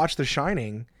you watch The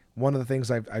Shining, one of the things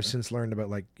I've since learned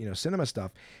about cinema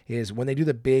stuff is when they do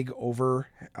the big overfly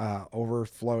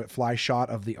shot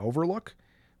of the overlook,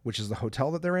 which is the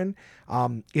hotel that they're in,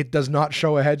 it does not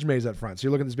show a hedge maze at front. So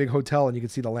you look at this big hotel and you can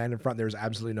see the land in front. There's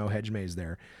absolutely no hedge maze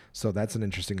there. So that's an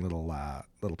interesting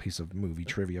little piece of movie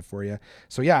trivia for you.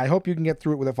 So yeah, I hope you can get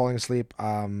through it without falling asleep.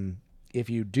 If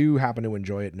you do happen to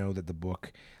enjoy it, know that the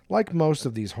book, like most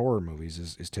of these horror movies,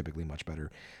 is typically much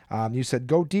better. You said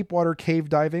go deep water cave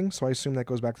diving, so I assume that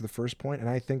goes back to the first point, and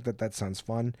I think that sounds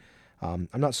fun. I'm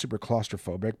not super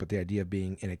claustrophobic, but the idea of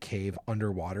being in a cave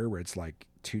underwater where it's like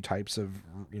two types of,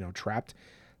 trapped,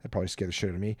 that probably scared the shit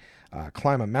out of me.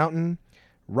 Climb a mountain,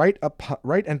 write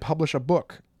and publish a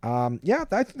book. Yeah,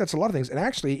 I think that's a lot of things. And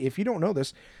actually, if you don't know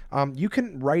this, you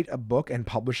can write a book and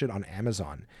publish it on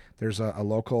Amazon. There's a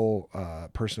local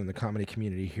person in the comedy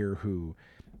community here who,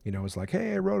 is like,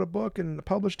 hey, I wrote a book and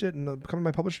published it and come to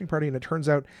my publishing party. And it turns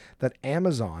out that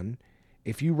Amazon,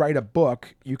 if you write a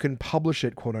book, you can publish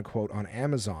it, quote unquote, on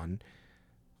Amazon.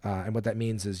 And what that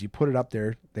means is you put it up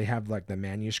there. They have like the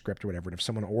manuscript or whatever. And if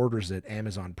someone orders it,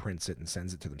 Amazon prints it and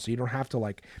sends it to them. So you don't have to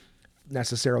like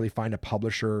necessarily find a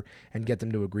publisher and get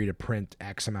them to agree to print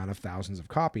X amount of thousands of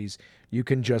copies. You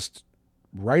can just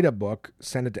write a book,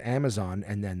 send it to Amazon,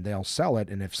 and then they'll sell it.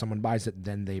 And if someone buys it,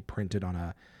 then they print it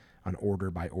on an order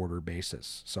by order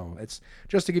basis. So it's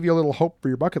just to give you a little hope for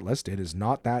your bucket list. It is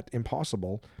not that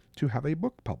impossible to have a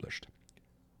book published.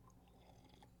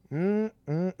 Oh,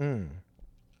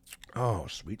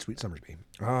 sweet Summersby.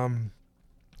 Then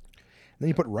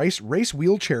you put race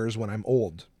wheelchairs when I'm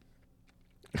old.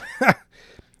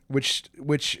 which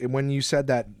when you said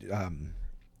that,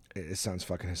 it sounds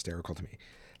fucking hysterical to me.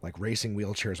 Like racing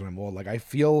wheelchairs when I'm old. Like I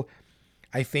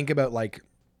think about like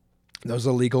those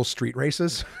illegal street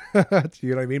races. You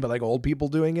know what I mean? But like old people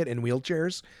doing it in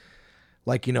wheelchairs.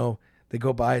 Like, they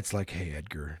go by, it's like, hey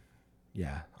Edgar,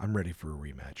 yeah, I'm ready for a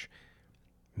rematch.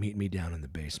 Meet me down in the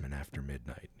basement after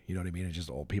midnight. You know what I mean? It's just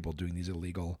old people doing these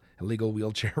illegal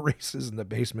wheelchair races in the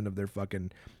basement of their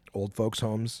fucking old folks'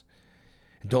 homes.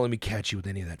 And don't let me catch you with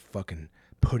any of that fucking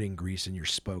pudding grease in your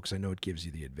spokes. I know it gives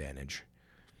you the advantage.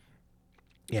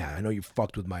 Yeah, I know you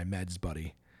fucked with my meds,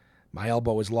 buddy. My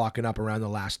elbow was locking up around the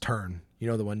last turn. You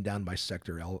know, the one down by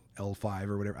sector L5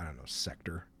 or whatever? I don't know,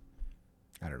 sector.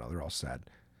 I don't know. They're all sad.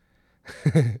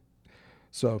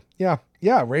 So, yeah,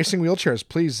 racing wheelchairs.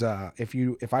 Please,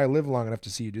 if I live long enough to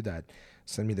see you do that,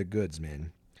 send me the goods,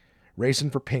 man.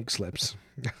 Racing for pink slips.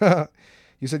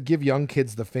 You said give young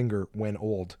kids the finger when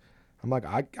old. I'm like,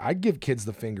 I give kids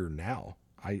the finger now.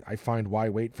 I find why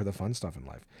wait for the fun stuff in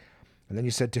life. And then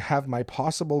you said to have my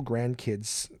possible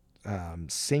grandkids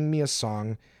sing me a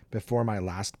song before my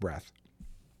last breath.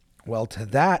 Well, to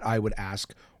that, I would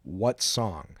ask, what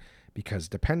song? Because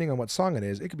depending on what song it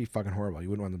is, it could be fucking horrible. You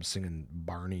wouldn't want them singing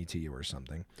Barney to you or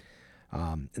something.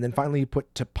 And then finally, you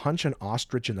put to punch an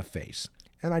ostrich in the face.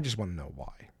 And I just want to know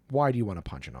why. Why do you want to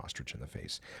punch an ostrich in the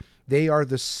face? They are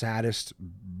the saddest,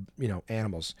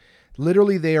 animals.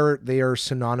 Literally, they are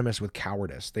synonymous with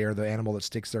cowardice. They are the animal that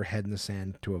sticks their head in the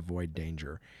sand to avoid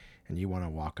danger. And you want to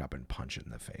walk up and punch it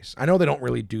in the face. I know they don't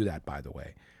really do that, by the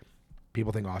way.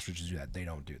 People think ostriches do that. They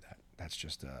don't do that. That's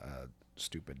just a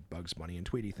stupid Bugs Bunny and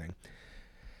Tweety thing.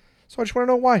 So I just want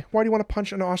to know why. Why do you want to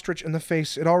punch an ostrich in the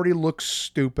face? It already looks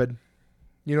stupid.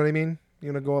 You know what I mean?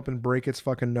 You're going to go up and break its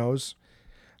fucking nose.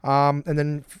 And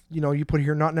then, you put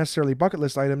here not necessarily bucket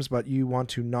list items, but you want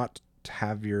to not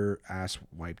have your ass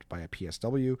wiped by a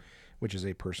PSW, which is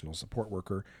a personal support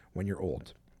worker, when you're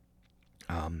old.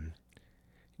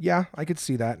 Yeah, I could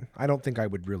see that. I don't think I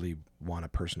would really want a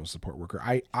personal support worker.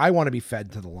 I want to be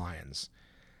fed to the lions.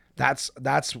 That's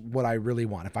what I really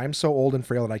want. If I'm so old and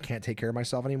frail that I can't take care of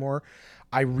myself anymore,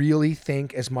 I really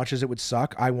think, as much as it would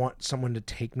suck, I want someone to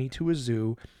take me to a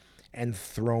zoo and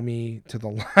throw me to the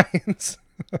lions.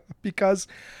 Because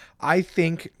I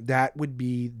think that would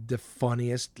be the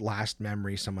funniest last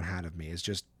memory someone had of me, is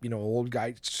just, old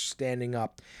guy standing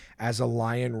up as a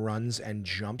lion runs and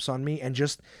jumps on me. And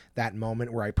just that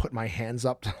moment where I put my hands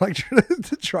up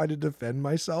to try to defend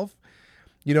myself.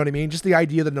 You know what I mean? Just the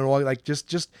idea that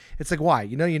just it's like, why?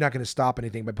 You're not going to stop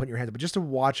anything by putting your hands up, but just to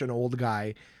watch an old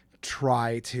guy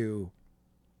try to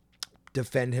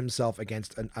defend himself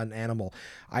against an animal.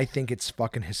 I think it's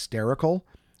fucking hysterical.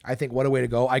 I think what a way to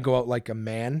go. I go out like a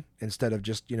man instead of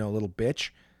just, a little bitch.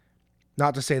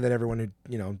 Not to say that everyone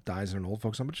who, dies in an old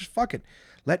folks home, but just fuck it.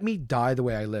 Let me die the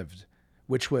way I lived,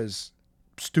 which was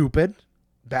stupid,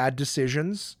 bad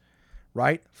decisions,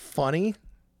 right? Funny,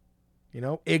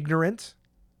 ignorant,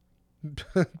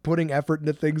 putting effort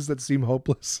into things that seem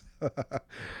hopeless.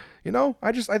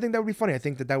 I think that would be funny. I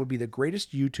think that would be the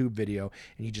greatest YouTube video,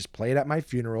 and you just play it at my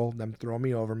funeral, them throw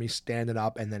me over, me standing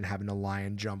up, and then having a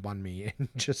lion jump on me and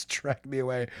just track me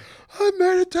away. I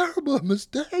made a terrible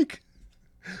mistake.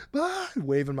 Bye,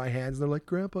 waving my hands. They're like,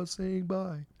 Grandpa's saying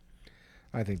bye.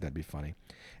 I think that'd be funny.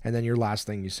 And then your last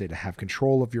thing you say, to have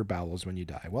control of your bowels when you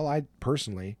die. Well, I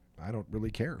personally, I don't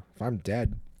really care. If I'm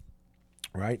dead,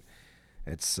 right?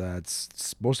 It's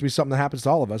supposed to be something that happens to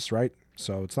all of us, right?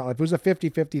 So it's not like, if it was a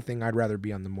 50-50 thing, I'd rather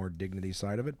be on the more dignity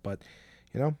side of it. But,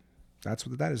 that's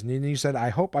what that is. And you said, I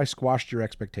hope I squashed your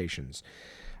expectations.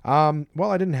 Well,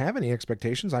 I didn't have any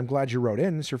expectations. I'm glad you wrote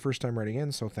in. It's your first time writing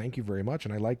in, so thank you very much.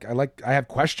 And I have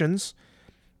questions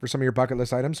for some of your bucket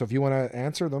list items. So if you want to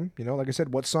answer them, like I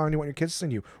said, what song do you want your kids to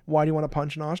sing you? Why do you want to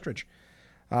punch an ostrich?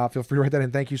 Feel free to write that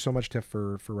in. Thank you so much, Tiff,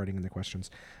 for writing in the questions.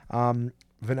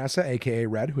 Vanessa, a.k.a.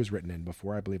 Red, who has written in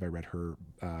before. I believe I read her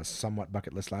somewhat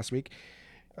bucket list last week.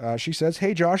 She says,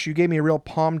 hey, Josh, you gave me a real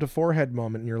palm to forehead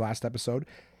moment in your last episode.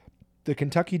 The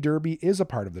Kentucky Derby is a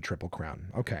part of the Triple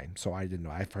Crown. Okay, so I didn't know.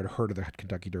 I've heard of the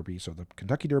Kentucky Derby. So the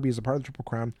Kentucky Derby is a part of the Triple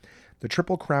Crown. The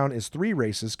Triple Crown is 3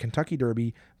 races: Kentucky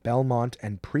Derby, Belmont,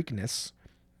 and Preakness.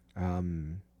 I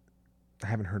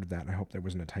haven't heard of that. I hope there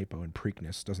wasn't a typo in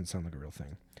Preakness. Doesn't sound like a real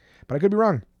thing, but I could be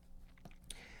wrong.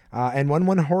 And when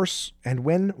one horse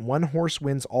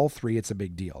wins all 3, it's a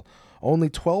big deal. Only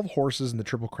 12 horses in the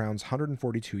Triple Crown's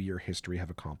 142-year history have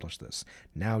accomplished this.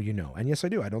 Now you know. And yes, I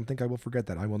do. I don't think I will forget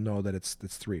that. I will know that it's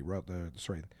 3.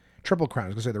 Triple Crown. I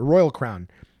was going to say the Royal Crown.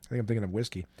 I think I'm thinking of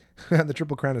whiskey. The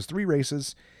Triple Crown is 3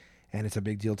 races, and it's a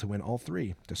big deal to win all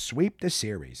 3, to sweep the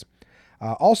series.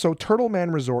 Also, Turtle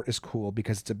Man Resort is cool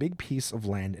because it's a big piece of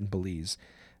land in Belize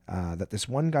that this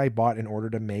one guy bought in order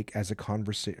to make as a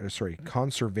conservation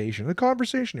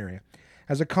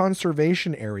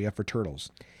area for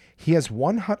turtles. He has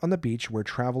one hut on the beach where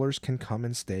travelers can come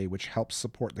and stay, which helps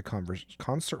support the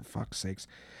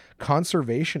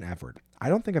conservation effort. I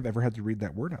don't think I've ever had to read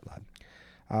that word out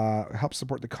loud. Helps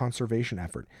support the conservation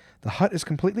effort. The hut is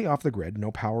completely off the grid,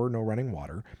 no power, no running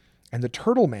water, and the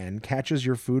Turtle Man catches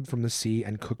your food from the sea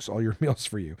and cooks all your meals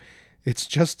for you. It's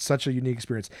just such a unique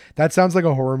experience. That sounds like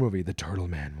a horror movie. The Turtle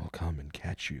Man will come and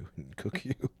catch you and cook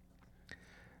you.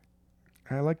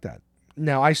 I like that.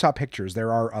 Now, I saw pictures.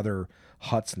 There are other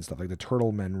huts and stuff. Like the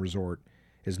Turtle Man Resort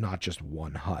is not just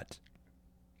one hut.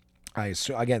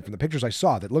 Again, from the pictures I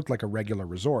saw, that looked like a regular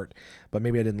resort, but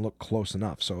maybe I didn't look close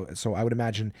enough. So I would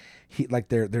imagine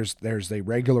there's a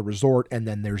regular resort, and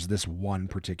then there's this one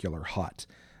particular hut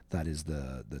that is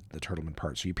the Turtleman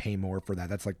part. So you pay more for that.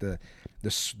 That's like the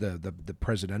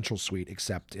presidential suite,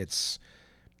 except it's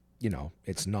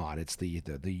not. It's the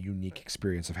unique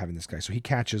experience of having this guy. So he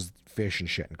catches fish and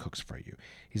shit and cooks for you.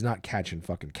 He's not catching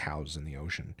fucking cows in the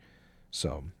ocean.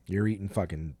 So you're eating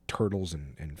fucking turtles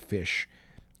and fish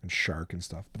and shark and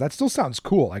stuff. But that still sounds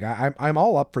cool. Like I'm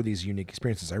all up for these unique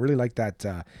experiences. I really like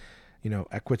that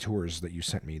equitours that you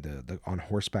sent me, the on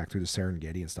horseback through the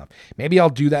Serengeti and stuff. Maybe I'll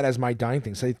do that as my dying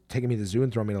thing. Say taking me to the zoo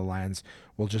and throwing me to the lions.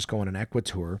 We'll just go on an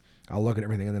equitour. I'll look at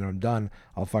everything, and then when I'm done,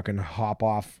 I'll fucking hop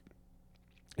off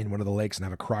in one of the lakes and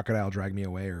have a crocodile drag me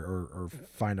away, or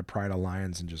find a pride of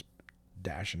lions and just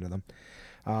dash into them.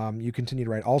 You continue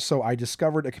to write. Also, I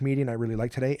discovered a comedian I really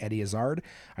like today, Eddie Izzard.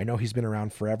 I know he's been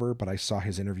around forever, but I saw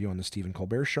his interview on the Stephen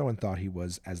Colbert Show and thought he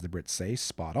was, as the Brits say,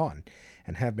 spot on,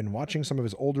 and have been watching some of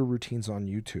his older routines on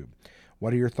YouTube.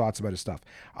 What are your thoughts about his stuff?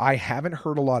 I haven't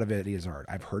heard a lot of Eddie Izzard.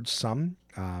 I've heard some.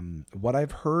 What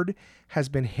I've heard has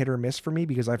been hit or miss for me,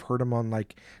 because I've heard him on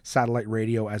like satellite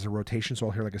radio as a rotation, so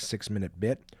I'll hear like a 6-minute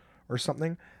bit or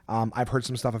something. I've heard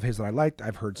some stuff of his that I liked.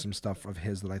 I've heard some stuff of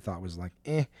his that I thought was like,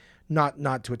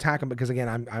 not to attack him, because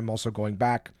again, I'm also going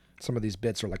back. Some of these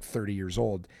bits are like 30 years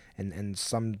old, and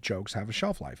some jokes have a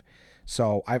shelf life.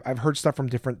 So I've heard stuff from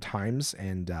different times,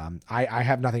 and I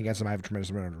have nothing against him. I have a tremendous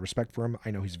amount of respect for him.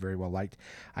 I know he's very well liked.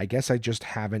 I guess I just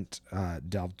haven't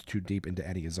delved too deep into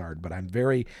Eddie Izzard, but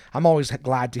I'm always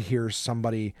glad to hear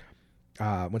somebody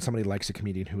when somebody likes a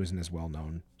comedian who isn't as well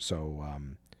known. So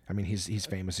I mean, he's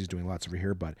famous. He's doing lots over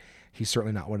here, but he's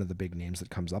certainly not one of the big names that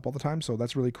comes up all the time. So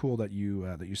that's really cool that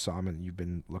you saw him and you've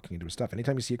been looking into his stuff.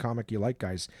 Anytime you see a comic you like,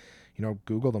 guys,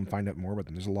 Google them, find out more about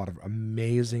them. There's a lot of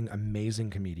amazing, amazing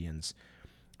comedians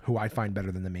who I find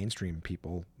better than the mainstream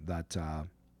people that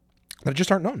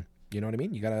just aren't known. You know what I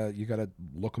mean? You gotta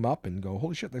look them up and go,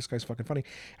 holy shit, this guy's fucking funny,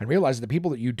 and realize that the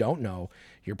people that you don't know,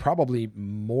 you're probably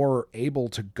more able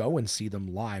to go and see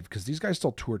them live, because these guys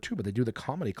still tour too, but they do the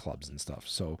comedy clubs and stuff.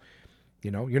 So,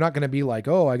 you're not going to be like,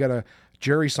 oh,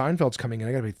 Jerry Seinfeld's coming in,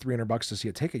 I gotta pay $300 to see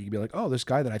a ticket. You'd be like, oh, this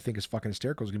guy that I think is fucking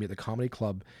hysterical is gonna be at the comedy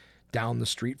club down the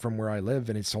street from where I live,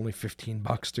 and it's only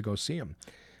 $15 to go see him.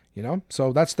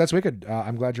 So that's wicked.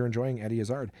 I'm glad you're enjoying Eddie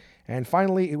Izzard. And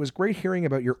finally, it was great hearing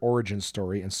about your origin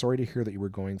story, and sorry to hear that you were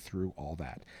going through all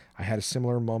that. I had a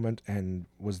similar moment and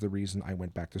was the reason I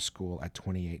went back to school at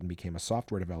 28 and became a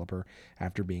software developer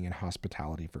after being in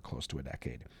hospitality for close to a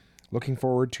decade. Looking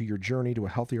forward to your journey to a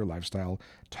healthier lifestyle.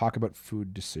 Talk about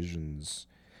food decisions.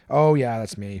 Oh yeah,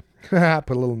 that's me. Put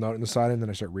a little note in the side and then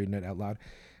I start reading it out loud.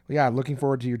 Yeah, looking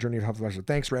forward to your journey to healthier lifestyle.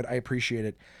 Thanks, Red. I appreciate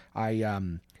it.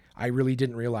 I really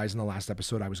didn't realize in the last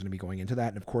episode I was going to be going into that.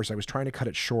 And of course, I was trying to cut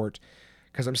it short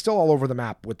because I'm still all over the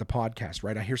map with the podcast,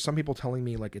 right? I hear some people telling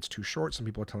me like it's too short. Some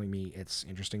people are telling me it's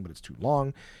interesting, but it's too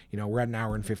long. We're at an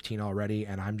hour and 15 already,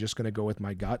 and I'm just going to go with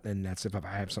my gut. And that's if I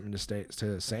have something to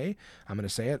say, I'm going to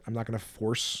say it. I'm not going to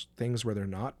force things where they're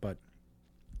not, but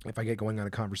if I get going on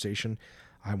a conversation,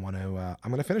 I'm going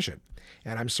to finish it.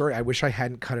 And I'm sorry. I wish I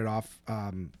hadn't cut it off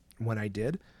when I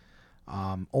did.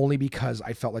 Only because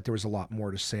I felt like there was a lot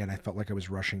more to say and I felt like I was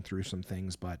rushing through some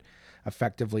things, but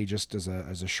effectively just as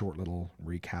a short little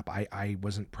recap, I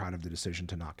wasn't proud of the decision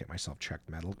to not get myself checked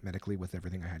medically with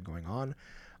everything I had going on.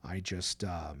 I just,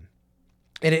 and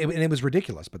it was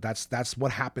ridiculous, but that's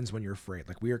what happens when you're afraid.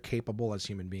 Like, we are capable as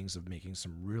human beings of making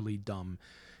some really dumb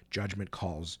judgment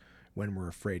calls when we're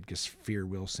afraid, because fear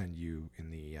will send you in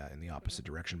the opposite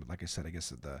direction. But like I said, I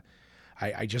guess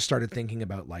I just started thinking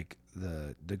about like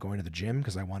the going to the gym,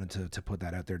 because I wanted to put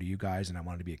that out there to you guys, and I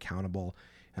wanted to be accountable.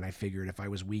 And I figured if I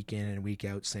was week in and week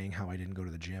out saying how I didn't go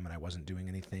to the gym and I wasn't doing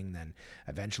anything, then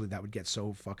eventually that would get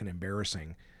so fucking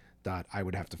embarrassing that I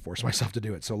would have to force myself to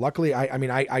do it. So luckily,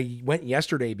 I went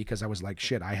yesterday because I was like,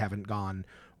 shit, I haven't gone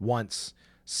once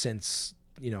since,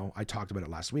 I talked about it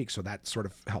last week. So that sort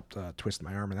of helped twist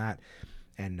my arm in that.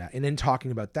 And in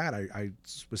talking about that, I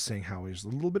was saying how I was a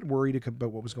little bit worried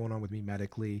about what was going on with me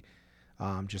medically.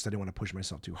 Just I didn't want to push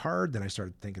myself too hard. Then I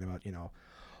started thinking about,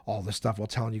 all this stuff while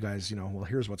telling you guys, well,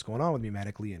 here's what's going on with me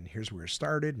medically, and here's where it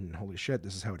started, and holy shit,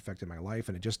 this is how it affected my life.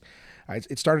 And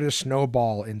it started to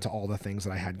snowball into all the things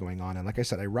that I had going on. And like I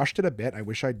said, I rushed it a bit. I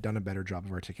wish I'd done a better job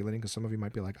of articulating, because some of you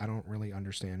might be like, I don't really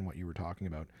understand what you were talking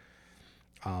about.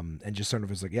 And just sort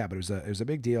of was like, yeah, but it was a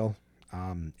big deal.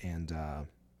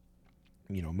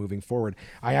 Moving forward,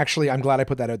 I'm glad I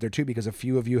put that out there too, because a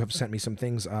few of you have sent me some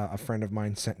things. A friend of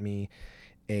mine sent me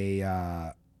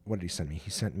what did he send me?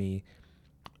 He sent me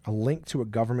a link to a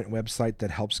government website that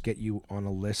helps get you on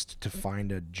a list to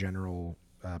find a general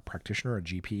practitioner, a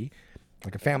GP,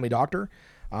 like a family doctor.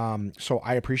 So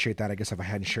I appreciate that. I guess if I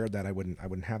hadn't shared that, I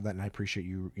wouldn't have that. And I appreciate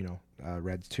you,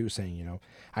 Reds too, saying,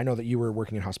 I know that you were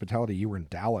working in hospitality. You were in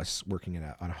Dallas working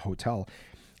on a hotel,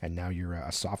 and now you're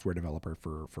a software developer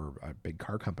for a big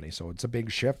car company. So it's a big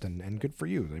shift, and good for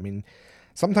you. I mean,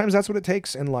 sometimes that's what it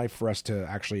takes in life for us to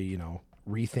actually,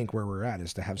 rethink where we're at,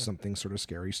 is to have something sort of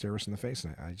scary stare us in the face.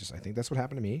 And I think that's what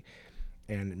happened to me.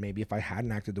 And maybe if I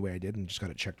hadn't acted the way I did and just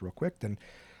got it checked real quick, then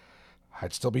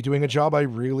I'd still be doing a job I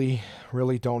really,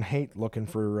 really don't hate, looking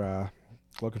for a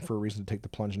reason to take the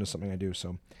plunge into something I do.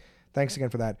 So thanks again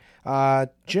for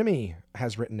that. Jimmy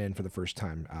has written in for the first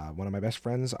time. One of my best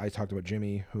friends, I talked about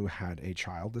Jimmy, who had a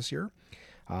child this year.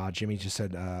 Jimmy just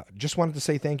said, just wanted to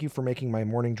say thank you for making my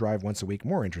morning drive once a week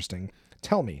more interesting.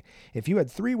 Tell me, if you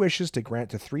had 3 wishes to grant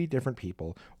to 3 different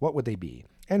people, what would they be?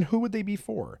 And who would they be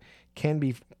for? Can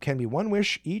be 1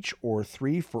 wish each, or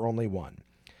 3 for only 1.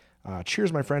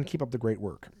 Cheers, my friend. Keep up the great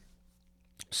work.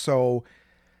 So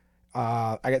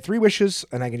I got 3 wishes,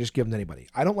 and I can just give them to anybody.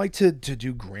 I don't like to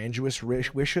do grandiose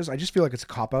wishes. I just feel like it's a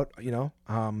cop-out, hey,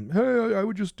 I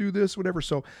would just do this, whatever.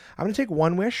 So I'm going to take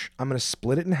 1 wish. I'm going to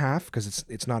split it in half, because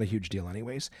it's not a huge deal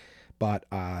anyways. But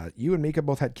you and Mika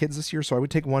both had kids this year, so I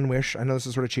would take 1 wish. I know this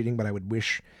is sort of cheating, but I would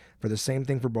wish for the same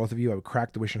thing for both of you. I would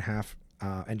crack the wish in half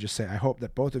and just say, I hope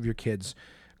that both of your kids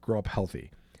grow up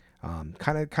healthy.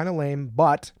 Kind of lame,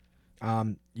 but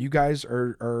you guys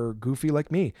are goofy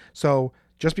like me. So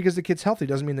just because the kid's healthy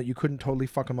doesn't mean that you couldn't totally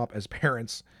fuck them up as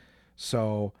parents.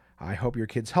 So I hope your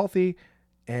kid's healthy,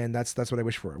 and that's what I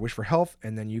wish for. I wish for health,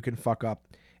 and then you can fuck up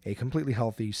a completely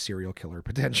healthy serial killer,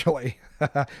 potentially.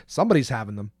 Somebody's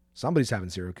having them. Somebody's having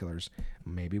serial killers.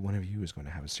 Maybe one of you is going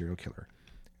to have a serial killer,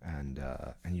 and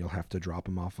you'll have to drop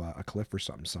him off a cliff or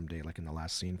something someday, like in the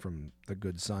last scene from The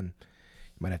Good Son.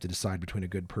 You might have to decide between a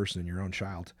good person and your own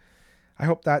child. I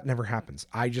hope that never happens.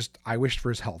 I wished for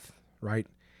his health, right?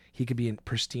 He could be in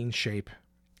pristine shape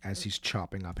as he's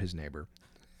chopping up his neighbor.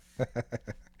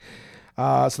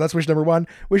 So that's wish number 1.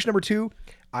 Wish number 2,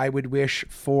 I would wish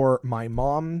for my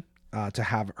mom to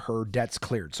have her debts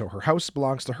cleared. So her house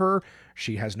belongs to her.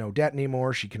 She has no debt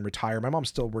anymore. She can retire. My mom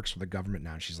still works for the government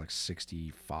now. She's like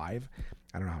 65.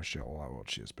 I don't know how old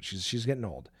she is, but she's getting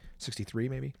old. 63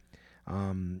 maybe.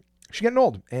 she's getting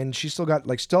old, and she still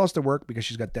has to work because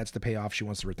she's got debts to pay off. She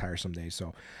wants to retire someday.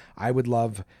 So I would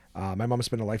love, my mom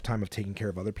spent a lifetime of taking care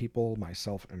of other people,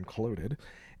 myself included.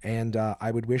 And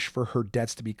I would wish for her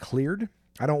debts to be cleared.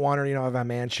 I don't want her, have a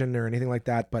mansion or anything like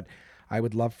that, but I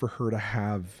would love for her to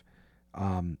have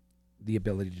the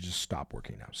ability to just stop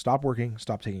working now. Stop working,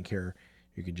 stop taking care.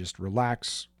 You can just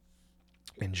relax,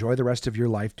 enjoy the rest of your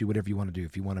life, do whatever you want to do.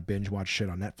 If you want to binge watch shit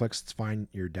on Netflix, it's fine.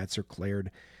 Your debts are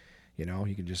cleared. You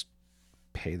can just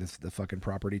pay the fucking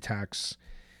property tax,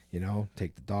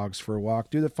 take the dogs for a walk,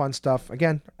 do the fun stuff.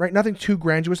 Again, right? Nothing too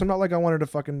grandiose. I'm not like I wanted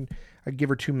to I'd give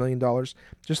her $2 million.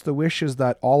 Just the wish is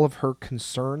that all of her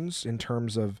concerns in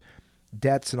terms of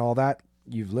debts and all that,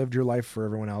 you've lived your life for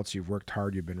everyone else. You've worked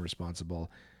hard. You've been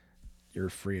responsible. You're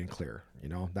free and clear.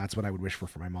 That's what I would wish for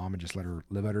my mom, and just let her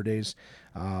live out her days,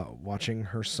 watching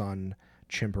her son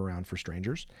chimp around for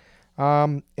strangers.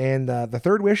 And the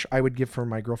third wish I would give for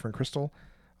my girlfriend, Crystal.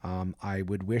 I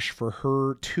would wish for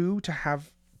her to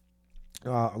have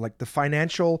the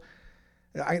financial,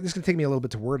 this is going to take me a little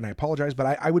bit to word, and I apologize,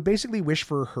 but I would basically wish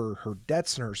for her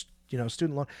debts and her,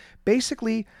 student loan.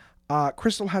 Basically,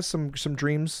 Crystal has some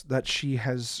dreams that she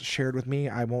has shared with me.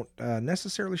 I won't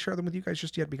necessarily share them with you guys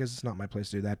just yet because it's not my place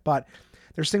to do that, but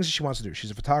there's things that she wants to do.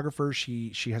 She's a photographer.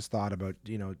 She has thought about,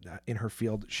 in her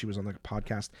field. She was on the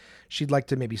podcast. She'd like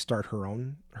to maybe start her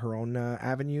own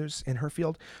avenues in her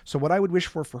field. So what I would wish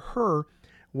for her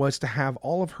was to have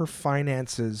all of her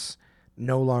finances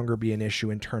no longer be an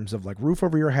issue in terms of roof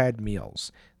over your head,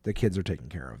 meals, the kids are taken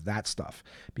care of, that stuff.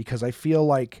 Because I feel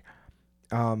like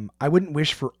I wouldn't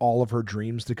wish for all of her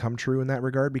dreams to come true in that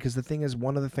regard, because the thing is,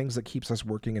 one of the things that keeps us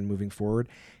working and moving forward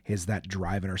is that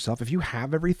drive in ourselves. If you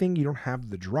have everything, you don't have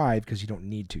the drive because you don't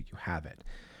need to. You have it,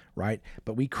 right?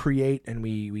 But we create and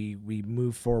we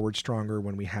move forward stronger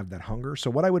when we have that hunger. So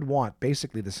what I would want,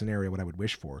 basically the scenario, what I would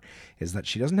wish for is that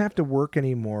she doesn't have to work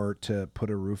anymore to put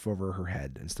a roof over her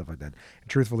head and stuff like that. And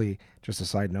truthfully, just a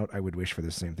side note, I would wish for the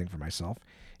same thing for myself.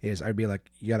 Is I'd be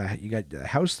like, you got a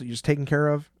house that you're just taking care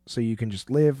of, so you can just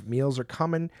live. Meals are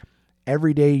coming.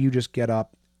 Every day you just get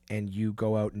up and you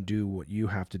go out and do what you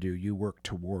have to do. You work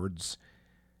towards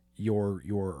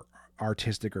your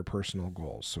artistic or personal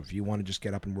goals. So if you want to just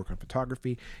get up and work on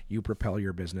photography, you propel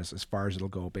your business as far as it'll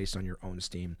go based on your own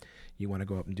steam. You want to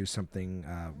go up and do something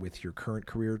with your current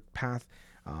career path,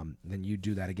 then you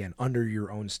do that again under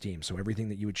your own steam. So everything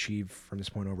that you achieve from this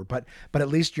point over, but at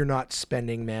least you're not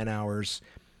spending man hours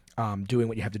doing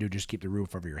what you have to do just keep the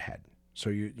roof over your head. So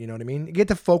you know what I mean? You get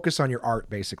to focus on your art,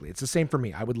 basically. It's the same for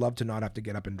me. I would love to not have to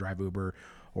get up and drive Uber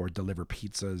or deliver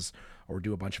pizzas or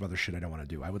do a bunch of other shit I don't want to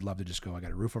do. I would love to just go, I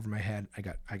got a roof over my head. I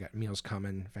got meals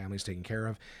coming, family's taken care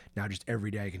of. Now just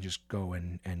every day I can just go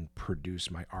and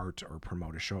produce my art or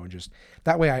promote a show, and just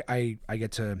that way I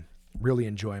get to really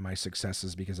enjoy my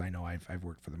successes because I know I've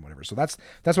worked for them, whatever. So that's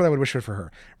what I would wish for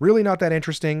her. Really not that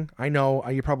interesting. I know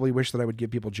you probably wish that I would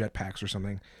give people jetpacks or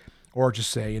something, or just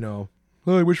say, oh,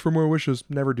 I wish for more wishes.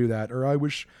 Never do that. Or I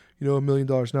wish, $1 million.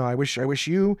 No, I wish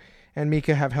you and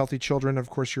Mika have healthy children. Of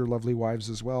course, your lovely wives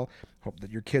as well. Hope that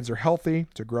your kids are healthy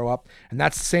to grow up. And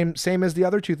that's the same as the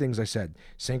other two things I said.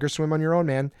 Sink or swim on your own,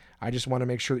 man. I just want to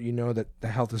make sure that you know that the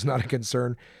health is not a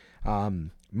concern.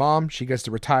 Mom, she gets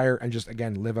to retire and just,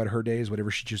 again, live out her days. Whatever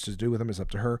she chooses to do with them is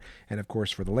up to her. And of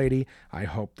course, for the lady, I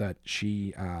hope that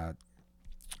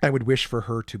I would wish for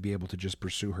her to be able to just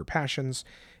pursue her passions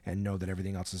and know that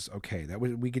everything else is okay. That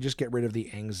we could just get rid of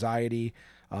the anxiety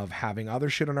of having other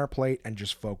shit on our plate and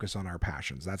just focus on our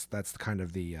passions. That's kind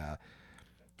of the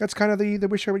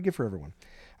wish I would give for everyone.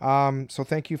 So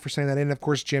thank you for saying that. And of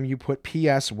course, Jim, you put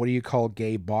P.S. What do you call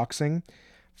gay boxing?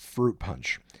 Fruit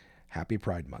punch. Happy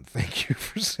Pride Month. Thank you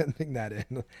for sending that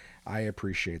in. I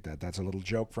appreciate that. That's a little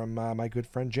joke from my good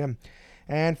friend Jim.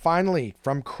 And finally,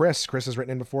 from Chris. Chris has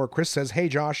written in before. Chris says, "Hey,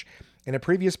 Josh, in a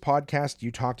previous podcast, you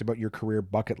talked about your career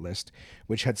bucket list,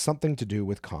 which had something to do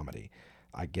with comedy,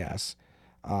 I guess.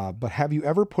 But have you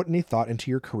ever put any thought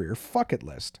into your career fucket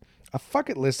list? A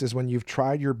fucket list is when you've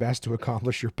tried your best to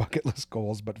accomplish your bucket list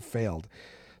goals but failed.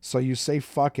 So you say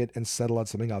fuck it and settle on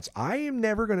something else. I am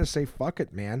never going to say fuck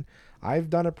it, man.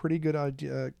 I've done a pretty good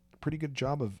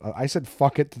job of. I said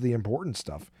fuck it to the important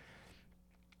stuff.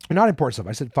 Not important stuff.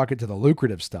 I said fuck it to the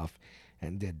lucrative stuff,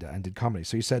 and did comedy.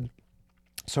 So you said,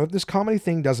 so if this comedy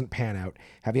thing doesn't pan out,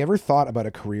 have you ever thought about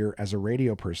a career as a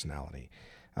radio personality?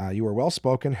 You are well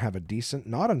spoken, have a decent,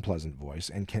 not unpleasant voice,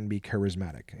 and can be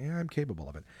charismatic. Yeah, I'm capable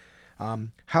of it.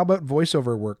 How about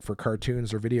voiceover work for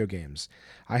cartoons or video games?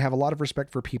 I have a lot of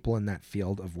respect for people in that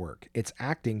field of work. It's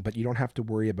acting, but you don't have to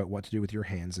worry about what to do with your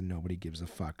hands, and nobody gives a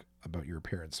fuck about your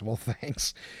appearance. Well,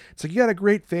 thanks. It's like, you got a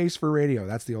great face for radio.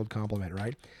 That's the old compliment,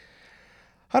 right?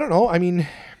 I don't know. I mean,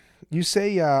 you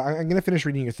say, I'm going to finish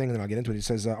reading your thing and then I'll get into it. It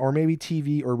says, or maybe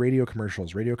TV or radio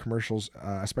commercials. Radio commercials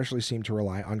especially seem to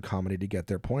rely on comedy to get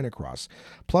their point across.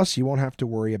 Plus, you won't have to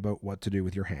worry about what to do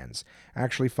with your hands.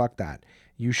 Actually, fuck that.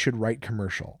 You should write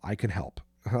commercial. I can help.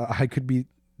 I could be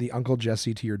the Uncle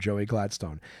Jesse to your Joey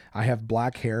Gladstone. I have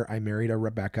black hair. I married a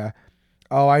Rebecca.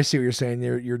 Oh, I see what you're saying.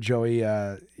 You're Joey.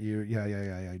 Yeah.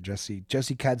 Jesse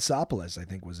Katsopoulos, I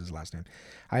think was his last name.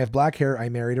 I have black hair. I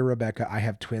married a Rebecca. I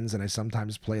have twins, and I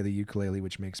sometimes play the ukulele,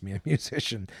 which makes me a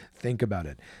musician. Think about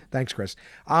it. Thanks, Chris.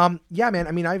 Yeah, man.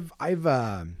 I mean, I've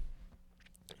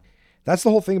that's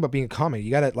the whole thing about being a comic. You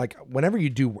gotta like whenever you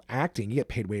do acting, you get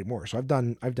paid way more. So I've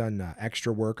done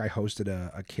extra work. I hosted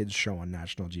a kids show on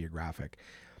National Geographic.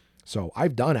 So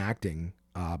I've done acting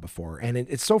before, and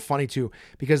it's so funny too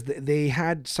because they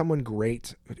had someone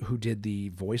great who did the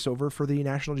voiceover for the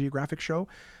National Geographic show,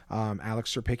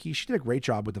 Alex Serpicki. She did a great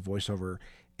job with the voiceover,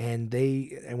 and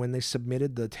when they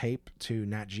submitted the tape to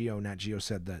Nat Geo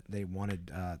said that they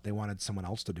wanted someone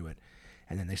else to do it,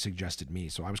 and then they suggested me.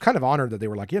 So I was kind of honored that they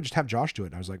were like, yeah, just have Josh do it.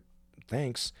 And I was like,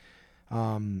 thanks.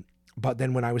 But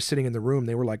then when I was sitting in the room,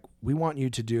 they were like, we want you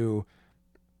to do.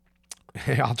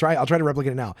 I'll try to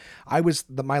replicate it now.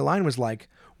 My line was like,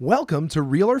 welcome to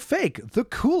Real or Fake, the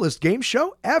coolest game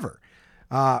show ever.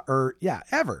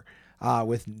 Ever.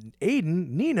 With Aiden,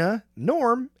 Nina,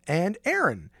 Norm, and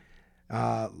Aaron.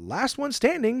 Last one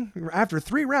standing after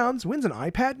 3 rounds wins an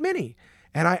iPad mini.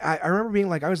 And I remember being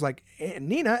like, I was like,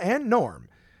 Nina and Norm.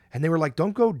 And they were like,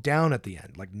 don't go down at the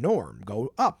end. Like, Norm,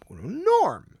 go up.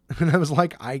 Norm. And I was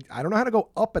like, I don't know how to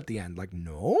go up at the end. Like,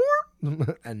 Norm?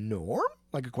 And Norm?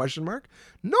 Like a question mark?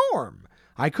 Norm.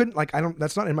 I couldn't,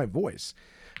 that's not in my voice.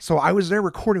 So I was there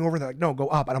recording over there, like, no, go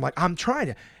up. And I'm like, I'm trying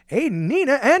to, hey,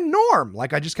 Nina and Norm.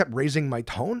 Like, I just kept raising my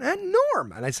tone and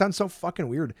Norm. And I sound so fucking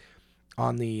weird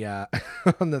on the,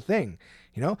 on the thing.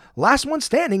 You know, last one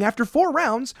standing after 4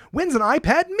 rounds wins an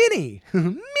iPad mini.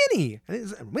 Mini.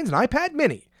 Wins an iPad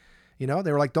mini. You know,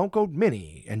 they were like, don't go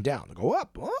mini and down. Go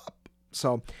up.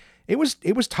 So it was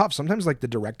tough. Sometimes like the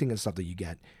directing and stuff that you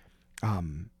get.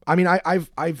 I mean,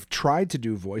 I've tried to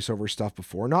do voiceover stuff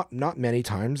before, not many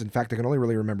times. In fact, I can only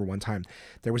really remember one time.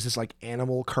 There was this like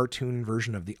animal cartoon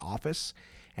version of The Office,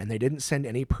 and they didn't send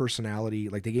any personality.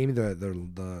 Like they gave me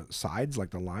the sides,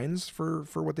 like the lines for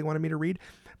what they wanted me to read,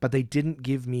 but they didn't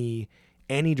give me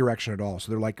any direction at all.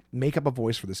 So they're like, make up a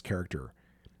voice for this character,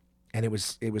 and it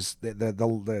was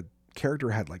the character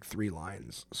had like 3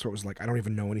 lines. So it was like, I don't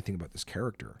even know anything about this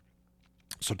character.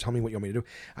 So tell me what you want me to do.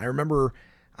 I remember.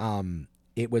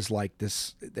 It was like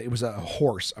this, it was a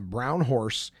horse, a brown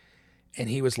horse, and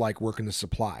he was like working the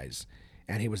supplies,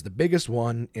 and he was the biggest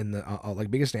one in the,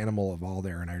 like biggest animal of all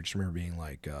there. And I just remember being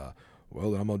like,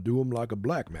 well, I'm gonna do him like a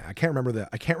black man. I can't remember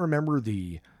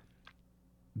the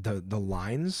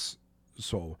lines.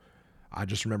 So I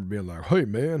just remember being like, hey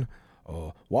man,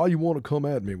 why you want to come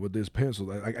at me with this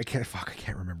pencil? I can't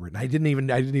remember it. And I didn't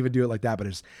even do it like that, but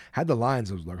it just had the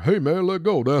lines. I was like, hey man, let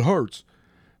go. That hurts.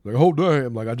 Like, oh,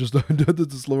 damn. Like, I just did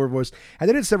this lower voice. I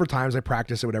did it several times. I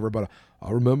practiced it, whatever. But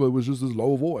I remember it was just this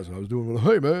low voice. I was doing,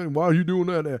 hey, man, why are you doing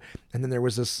that? And then there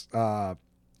was this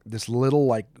little,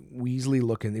 like, Weasley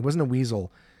looking. It wasn't a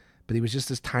weasel, but he was just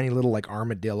this tiny little, like,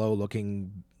 armadillo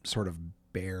looking sort of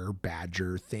bear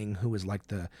badger thing who was like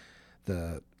the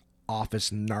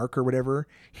office narc or whatever.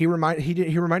 He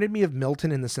reminded me of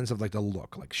Milton in the sense of, like, the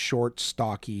look. Like, short,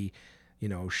 stocky, you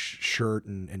know, shirt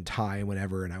and tie and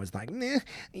whatever. And I was like, nah,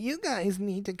 you guys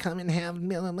need to come and have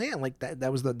like that.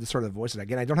 That was the sort of voice that I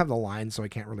get. I don't have the lines, so I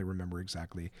can't really remember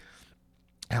exactly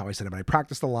how I said it, but I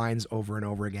practiced the lines over and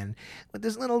over again with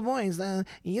this little voice.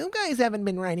 You guys haven't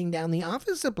been writing down the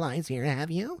office supplies here,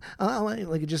 have you?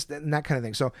 Like just and that kind of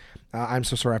thing. So I'm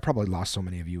so sorry. I probably lost so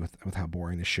many of you with how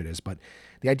boring this shit is. But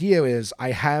the idea is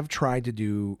I have tried to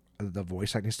do the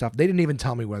voice acting stuff. They didn't even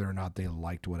tell me whether or not they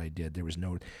liked what I did.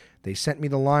 They sent me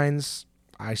the lines.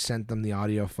 I sent them the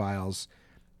audio files.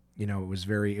 You know,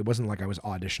 it wasn't like I was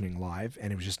auditioning live,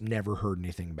 and it was just never heard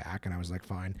anything back. And I was like,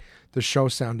 fine. The show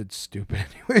sounded stupid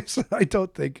anyways. I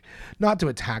don't think, not to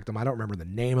attack them, I don't remember the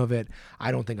name of it.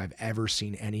 I don't think I've ever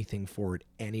seen anything for it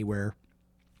anywhere.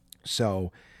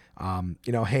 So,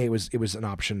 you know, hey, it was an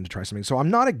option to try something. So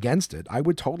I'm not against it. I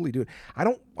would totally do it.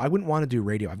 I wouldn't want to do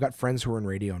radio. I've got friends who are in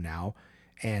radio now,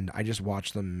 and I just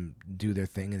watch them do their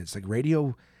thing. And it's like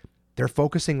radio, they're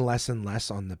focusing less and less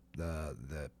on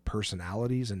the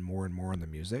personalities and more on the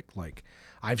music. Like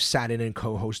I've sat in and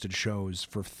co-hosted shows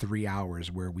for 3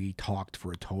 hours where we talked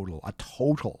for a total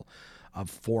of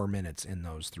 4 minutes in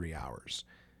those 3 hours.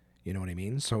 You know what I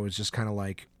mean? So it's just kind of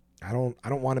like, I don't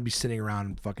want to be sitting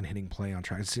around fucking hitting play on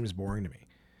tracks. It seems boring to me.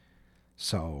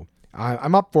 So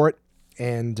I'm up for it,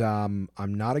 and I'm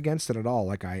not against it at all.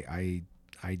 Like I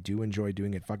do enjoy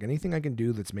doing it. Fuck anything I can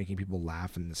do that's making people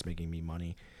laugh and that's making me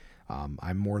money.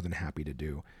 I'm more than happy to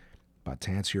do. But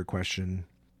to answer your question,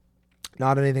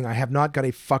 not anything. I have not got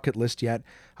a fuck it list yet.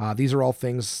 These are all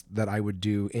things that I would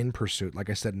do in pursuit. Like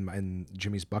I said in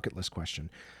Jimmy's bucket list question,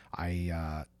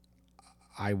 I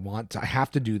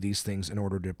have to do these things in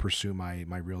order to pursue my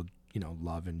real,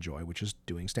 love and joy, which is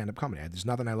doing stand-up comedy. There's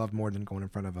nothing I love more than going in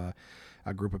front of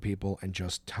a group of people and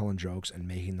just telling jokes and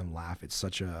making them laugh. It's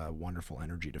such a wonderful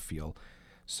energy to feel.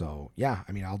 So yeah,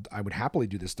 I mean, I would happily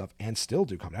do this stuff and still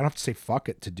do comedy. I don't have to say fuck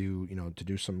it to do, to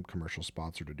do some commercial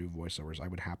spots or to do voiceovers. I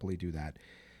would happily do that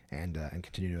and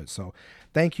continue to do it. So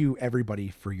thank you everybody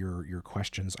for your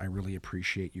questions. I really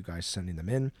appreciate you guys sending them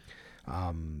in.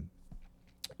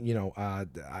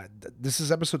 This is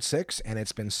episode 6 and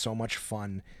it's been so much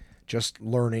fun just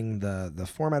learning the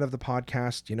format of the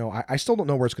podcast. I still don't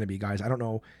know where it's going to be, guys. I don't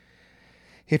know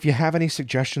if you have any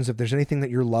suggestions, if there's anything that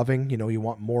you're loving, you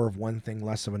want more of one thing,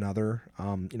 less of another.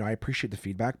 I appreciate the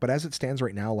feedback, but as it stands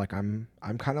right now, like I'm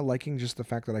kind of liking just the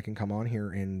fact that I can come on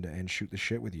here and shoot the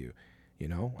shit with you.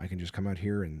 I can just come out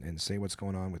here and say what's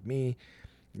going on with me,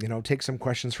 take some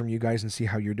questions from you guys and see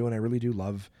how you're doing. I really do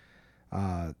love,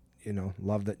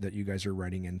 love that you guys are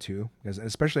writing into, because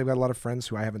especially I've got a lot of friends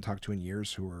who I haven't talked to in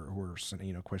years who are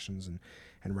sending, questions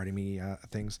and writing me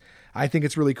things. I think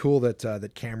it's really cool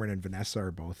that Cameron and Vanessa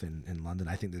are both in London.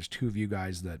 I think there's 2 of you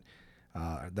guys that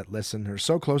listen. They're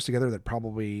so close together that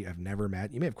probably have never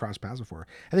met. You may have crossed paths before.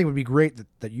 I think it would be great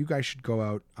that you guys should go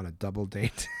out on a double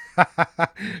date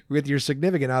with your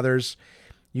significant others.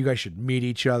 You guys should meet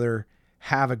each other,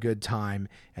 have a good time,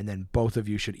 and then both of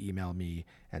you should email me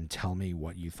and tell me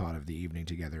what you thought of the evening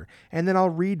together. And then I'll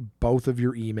read both of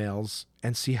your emails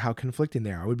and see how conflicting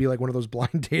they are. It would be like one of those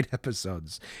blind date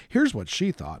episodes. Here's what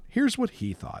she thought. Here's what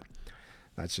he thought.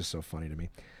 That's just so funny to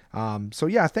me. So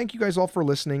yeah, thank you guys all for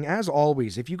listening. As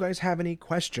always, if you guys have any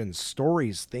questions,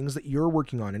 stories, things that you're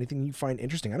working on, anything you find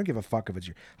interesting, I don't give a fuck if it's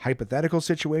your hypothetical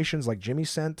situations like Jimmy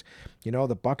sent,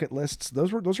 the bucket lists.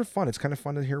 Those are fun. It's kind of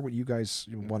fun to hear what you guys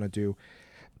want to do.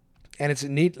 And it's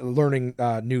neat learning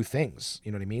new things.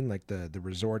 You know what I mean? Like the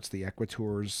resorts, the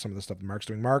equitours, some of the stuff Mark's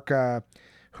doing. Mark,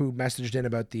 who messaged in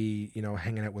about the,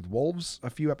 hanging out with wolves a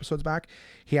few episodes back,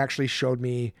 he actually showed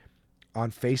me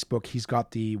on Facebook, he's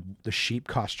got the sheep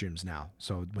costumes now.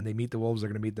 So when they meet the wolves, they're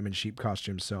going to meet them in sheep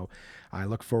costumes. So I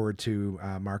look forward to,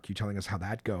 Mark, you telling us how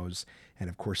that goes. And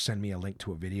of course, send me a link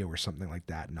to a video or something like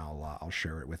that. And I'll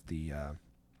share it with the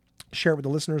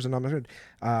listeners and on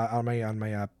my on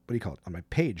my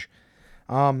page.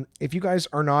 If you guys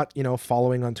are not,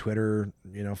 following on Twitter,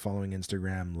 following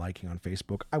Instagram, liking on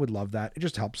Facebook, I would love that. It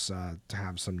just helps to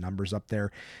have some numbers up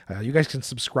there. You guys can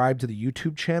subscribe to the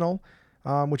YouTube channel,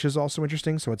 which is also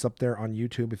interesting. So it's up there on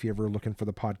YouTube. If you're ever looking for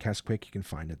the podcast quick, you can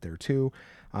find it there too.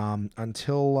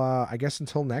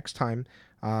 Until next time,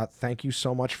 thank you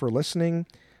so much for listening.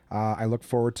 I look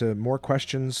forward to more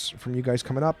questions from you guys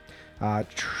coming up.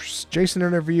 Jason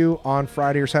interview on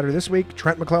Friday or Saturday this week.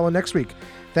 Trent McClellan next week.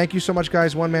 Thank you so much,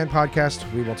 guys. One Man Podcast.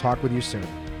 We will talk with you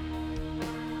soon.